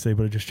LPC,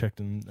 but I just checked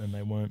and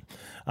they weren't.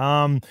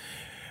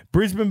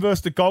 Brisbane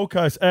versus the Gold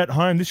Coast at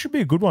home. This should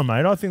be a good one,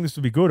 mate. I think this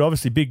will be good.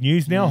 Obviously, big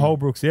news now.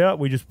 Holbrook's out.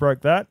 We just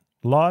broke that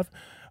live.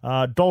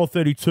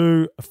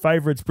 $1.32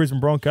 favourites, Brisbane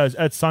Broncos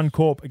at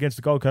Suncorp against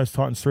the Gold Coast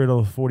Titans,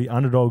 $3.40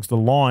 underdogs. The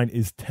line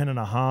is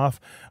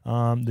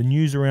 10.5. The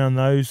news around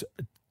those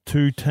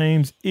two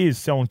teams is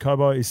Selwyn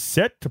Cobo is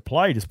set to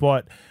play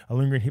despite a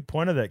lingering hip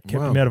pointer that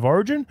kept him out of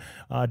Origin.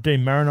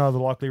 Dean Mariner, the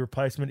likely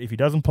replacement. If he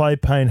doesn't play,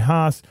 Payne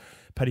Haas,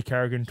 Paddy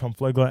Carrigan, Tom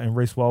Flegler and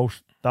Reece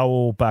Walsh, they'll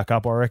all back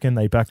up, I reckon.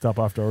 They backed up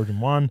after Origin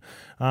 1.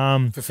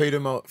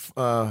 Fafita,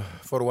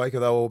 Fodawaker,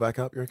 they'll all back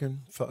up, you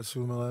reckon?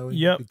 Fa'asu Malawi,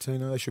 yep.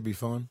 Tino, they should be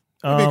fine.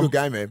 It'll be a good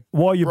game, man.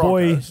 While your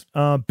Broncos.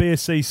 Boy,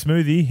 BSC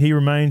Smoothie, he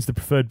remains the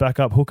preferred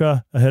backup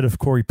hooker ahead of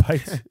Corey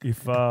Pates.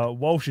 If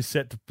Walsh is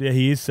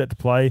he is set to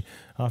play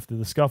after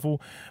the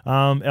scuffle.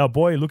 Our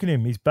boy, look at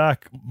him, he's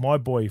back. My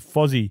boy,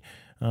 Fozzie,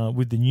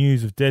 with the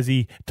news of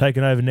Desi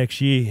taking over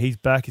next year. He's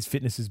back, his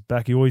fitness is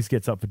back. He always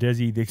gets up for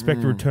Desi. The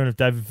expected return of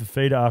David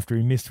Fafita after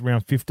he missed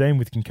round 15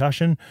 with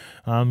concussion.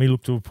 He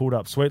looked to have pulled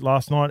up sweet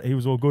last night. He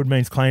was all good,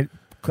 means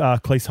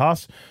Cleese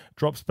Haas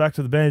drops back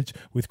to the bench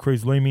with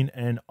Cruz Leeming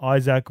and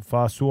Isaac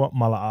Fasua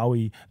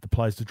Malaawi, the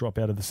players to drop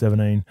out of the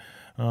 17.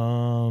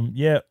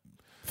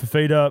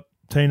 Fafita,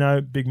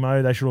 Tino, Big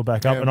Mo, they should all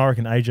back up. And I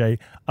reckon AJ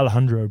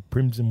Alejandro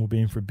Primson will be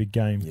in for a big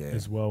game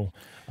as well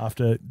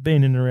after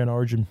being in and around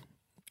Origin.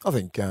 I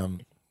think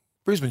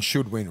Brisbane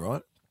should win,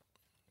 right?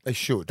 They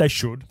should. They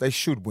should. They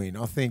should win.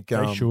 I think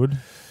they should.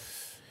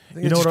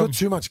 They just got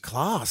too much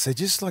class. They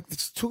just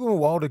it took them a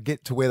while to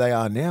get to where they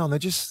are now, and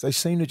they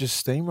seem to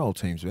just steamroll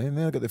teams, man.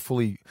 Now they've got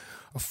fully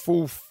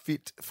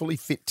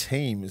fit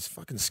team is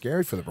fucking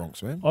scary for the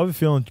Bronx, man. I have a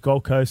feeling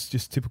Gold Coast,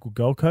 just typical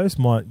Gold Coast,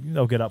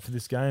 they'll get up for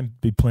this game,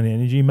 be plenty of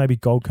energy. Maybe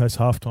Gold Coast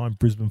halftime,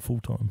 Brisbane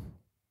full time.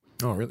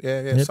 Oh really?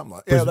 Yeah, yep. Something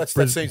like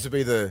that seems to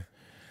be the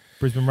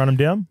Brisbane run them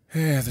down.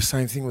 Yeah, the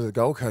same thing with the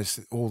Gold Coast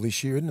all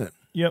this year, isn't it?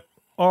 Yep.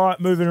 All right,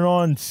 moving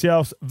on.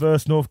 South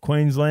versus North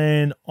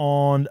Queensland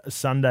on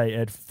Sunday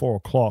at 4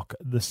 o'clock.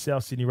 The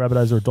South Sydney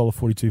Rabbitohs are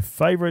 $1.42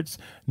 favourites.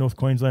 North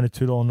Queensland are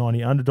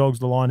 $2.90 underdogs.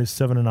 The line is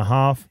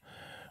 7.5.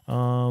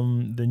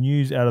 The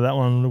news out of that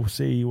one, we'll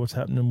see what's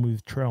happening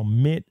with Trell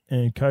Mitt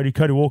and Cody.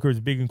 Cody Walker is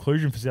a big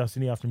inclusion for South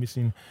Sydney after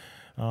missing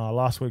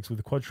last week's with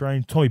the quad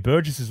strain. Tommy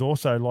Burgess is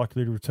also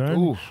likely to return.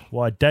 Oof.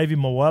 While Davey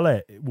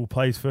Mawele will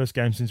play his first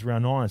game since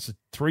round 9. So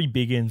 3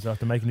 big ins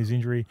after making his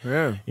injury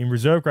in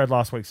reserve grade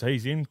last week. So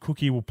he's in.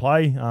 Cookie will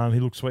play. He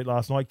looked sweet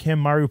last night. Cam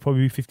Murray will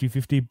probably be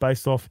 50-50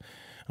 based off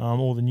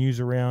all the news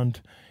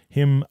around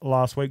him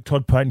last week.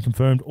 Todd Payton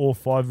confirmed all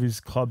 5 of his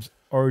club's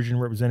Origin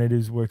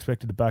representatives were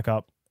expected to back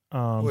up.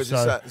 Where's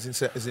that?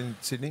 Is in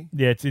Sydney?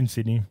 Yeah, it's in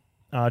Sydney.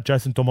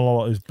 Jason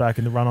Domalola is back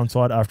in the run-on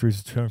side after his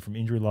return from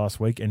injury last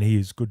week, and he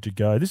is good to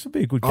go. This will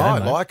be a good game.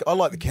 I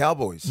like the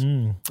Cowboys.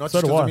 Not just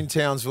because I'm in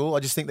Townsville. I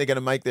just think they're going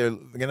to make a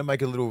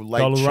little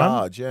late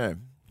charge. Yeah,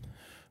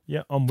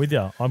 I'm with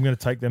you. I'm going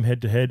to take them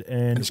head to head,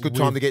 and it's a good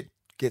time to get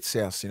get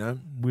South, you know.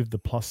 with the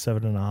plus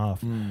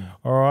 7.5.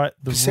 All right.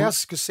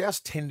 Because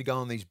South tend to go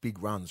on these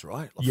big runs,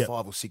 right? Like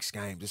 5 or 6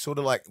 games. It's sort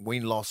of like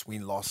win-loss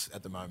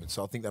at the moment.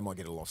 So I think they might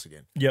get a loss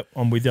again. Yep,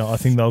 I'm with you. I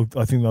think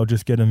they'll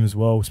just get him as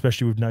well,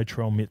 especially with no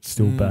Trell Mitt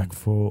still back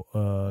for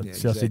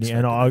South Sydney.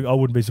 And I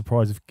wouldn't be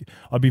surprised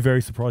I'd be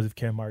very surprised if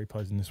Cam Murray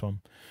plays in this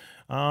one.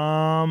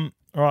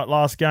 All right,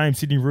 last game,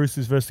 Sydney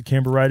Roosters versus the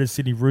Canberra Raiders.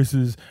 Sydney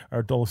Roosters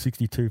are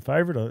 $1.62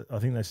 favourite. I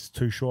think that's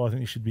too short. I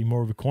think it should be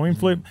more of a coin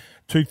flip.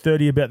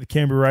 $2.30 about the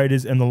Canberra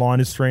Raiders, and the line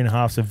is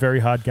 3.5. So very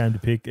hard game to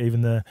pick.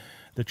 Even the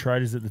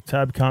traders at the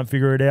tab can't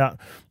figure it out.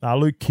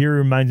 Luke Keary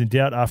remains in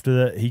doubt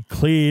after he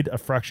cleared a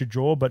fractured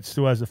jaw but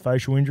still has a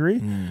facial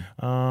injury.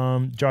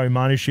 Joey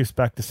Manu shifts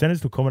back to centres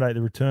to accommodate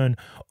the return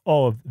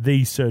of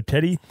the Sir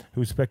Teddy,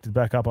 who was expected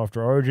back up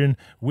after Origin,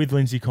 with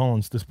Lindsay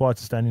Collins, despite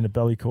sustaining a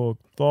belly core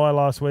thigh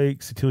last week.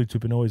 Satili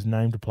Tupouniua is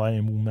named to play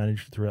and will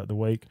manage throughout the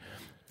week.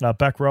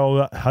 Back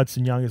rower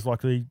Hudson Young is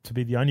likely to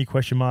be the only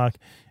question mark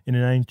in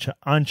an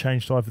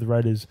unchanged side for the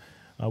Raiders,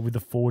 with the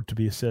forward to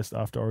be assessed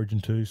after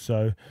Origin 2.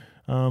 So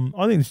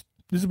I think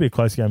this will be a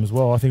close game as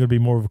well. I think it'll be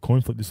more of a coin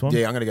flip this one.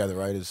 Yeah, I'm going to go the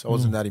Raiders. I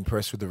wasn't that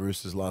impressed with the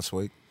Roosters last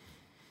week.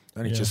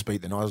 Only just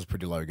beat the Knights. It was a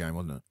pretty low game,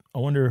 wasn't it? I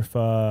wonder if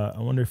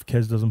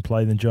Kez doesn't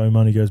play, then Joe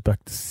Money goes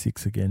back to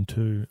 6 again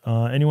too.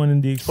 Anyone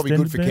in the extended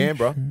probably good for bench?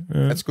 Canberra.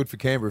 That's good for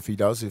Canberra if he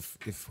does. If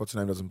what's his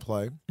name doesn't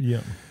play.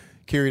 Yeah.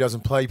 Keary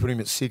doesn't play. You put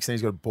him at 6, and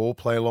he's got a ball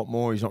play a lot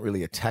more. He's not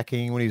really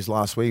attacking. When he was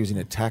last week, he was in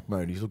attack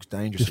mode. He looks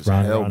dangerous as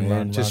hell,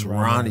 man.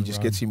 Run. He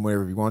just gets him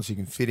wherever he wants. He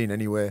can fit in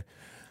anywhere.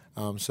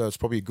 So it's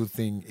probably a good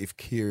thing if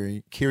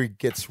Keary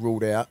gets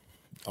ruled out.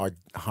 I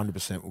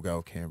 100% will go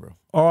with Canberra.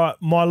 All right,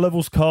 my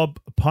levels club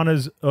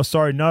punters.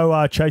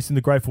 No chasing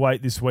the Grateful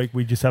Eight this week.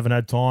 We just haven't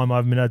had time. I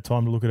haven't had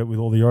time to look at it with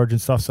all the Origin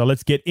stuff. So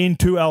let's get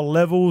into our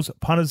levels.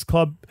 Punters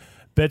Club,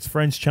 Bets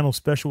Friends channel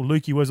special.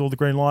 Lukey, where's all the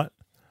green light?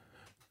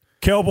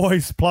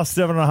 Cowboys plus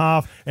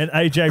 7.5 and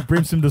AJ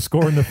Brimson to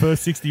score in the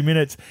first 60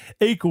 minutes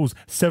equals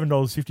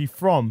 $7.50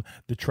 from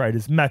the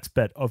traders. Max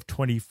bet of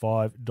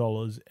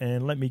 $25.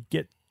 And let me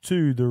get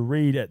to the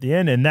read at the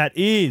end, and that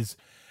is,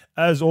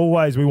 as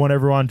always, we want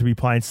everyone to be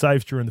playing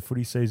safe during the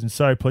footy season,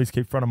 so please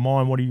keep front of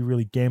mind what are you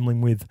really gambling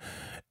with.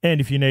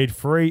 And if you need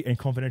free and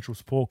confidential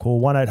support,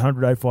 call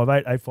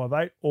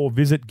 1-800-858-858 or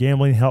visit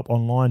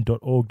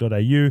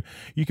gamblinghelponline.org.au.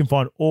 You can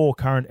find all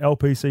current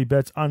LPC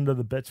bets under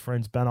the Bets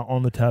Friends banner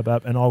on the Tab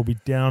app, and I'll be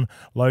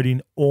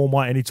downloading all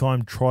my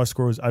anytime try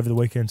scorers over the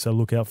weekend, so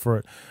look out for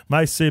it.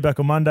 Mate, see you back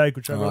on Monday.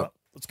 Good show. Right.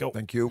 Let's go.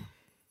 Thank you.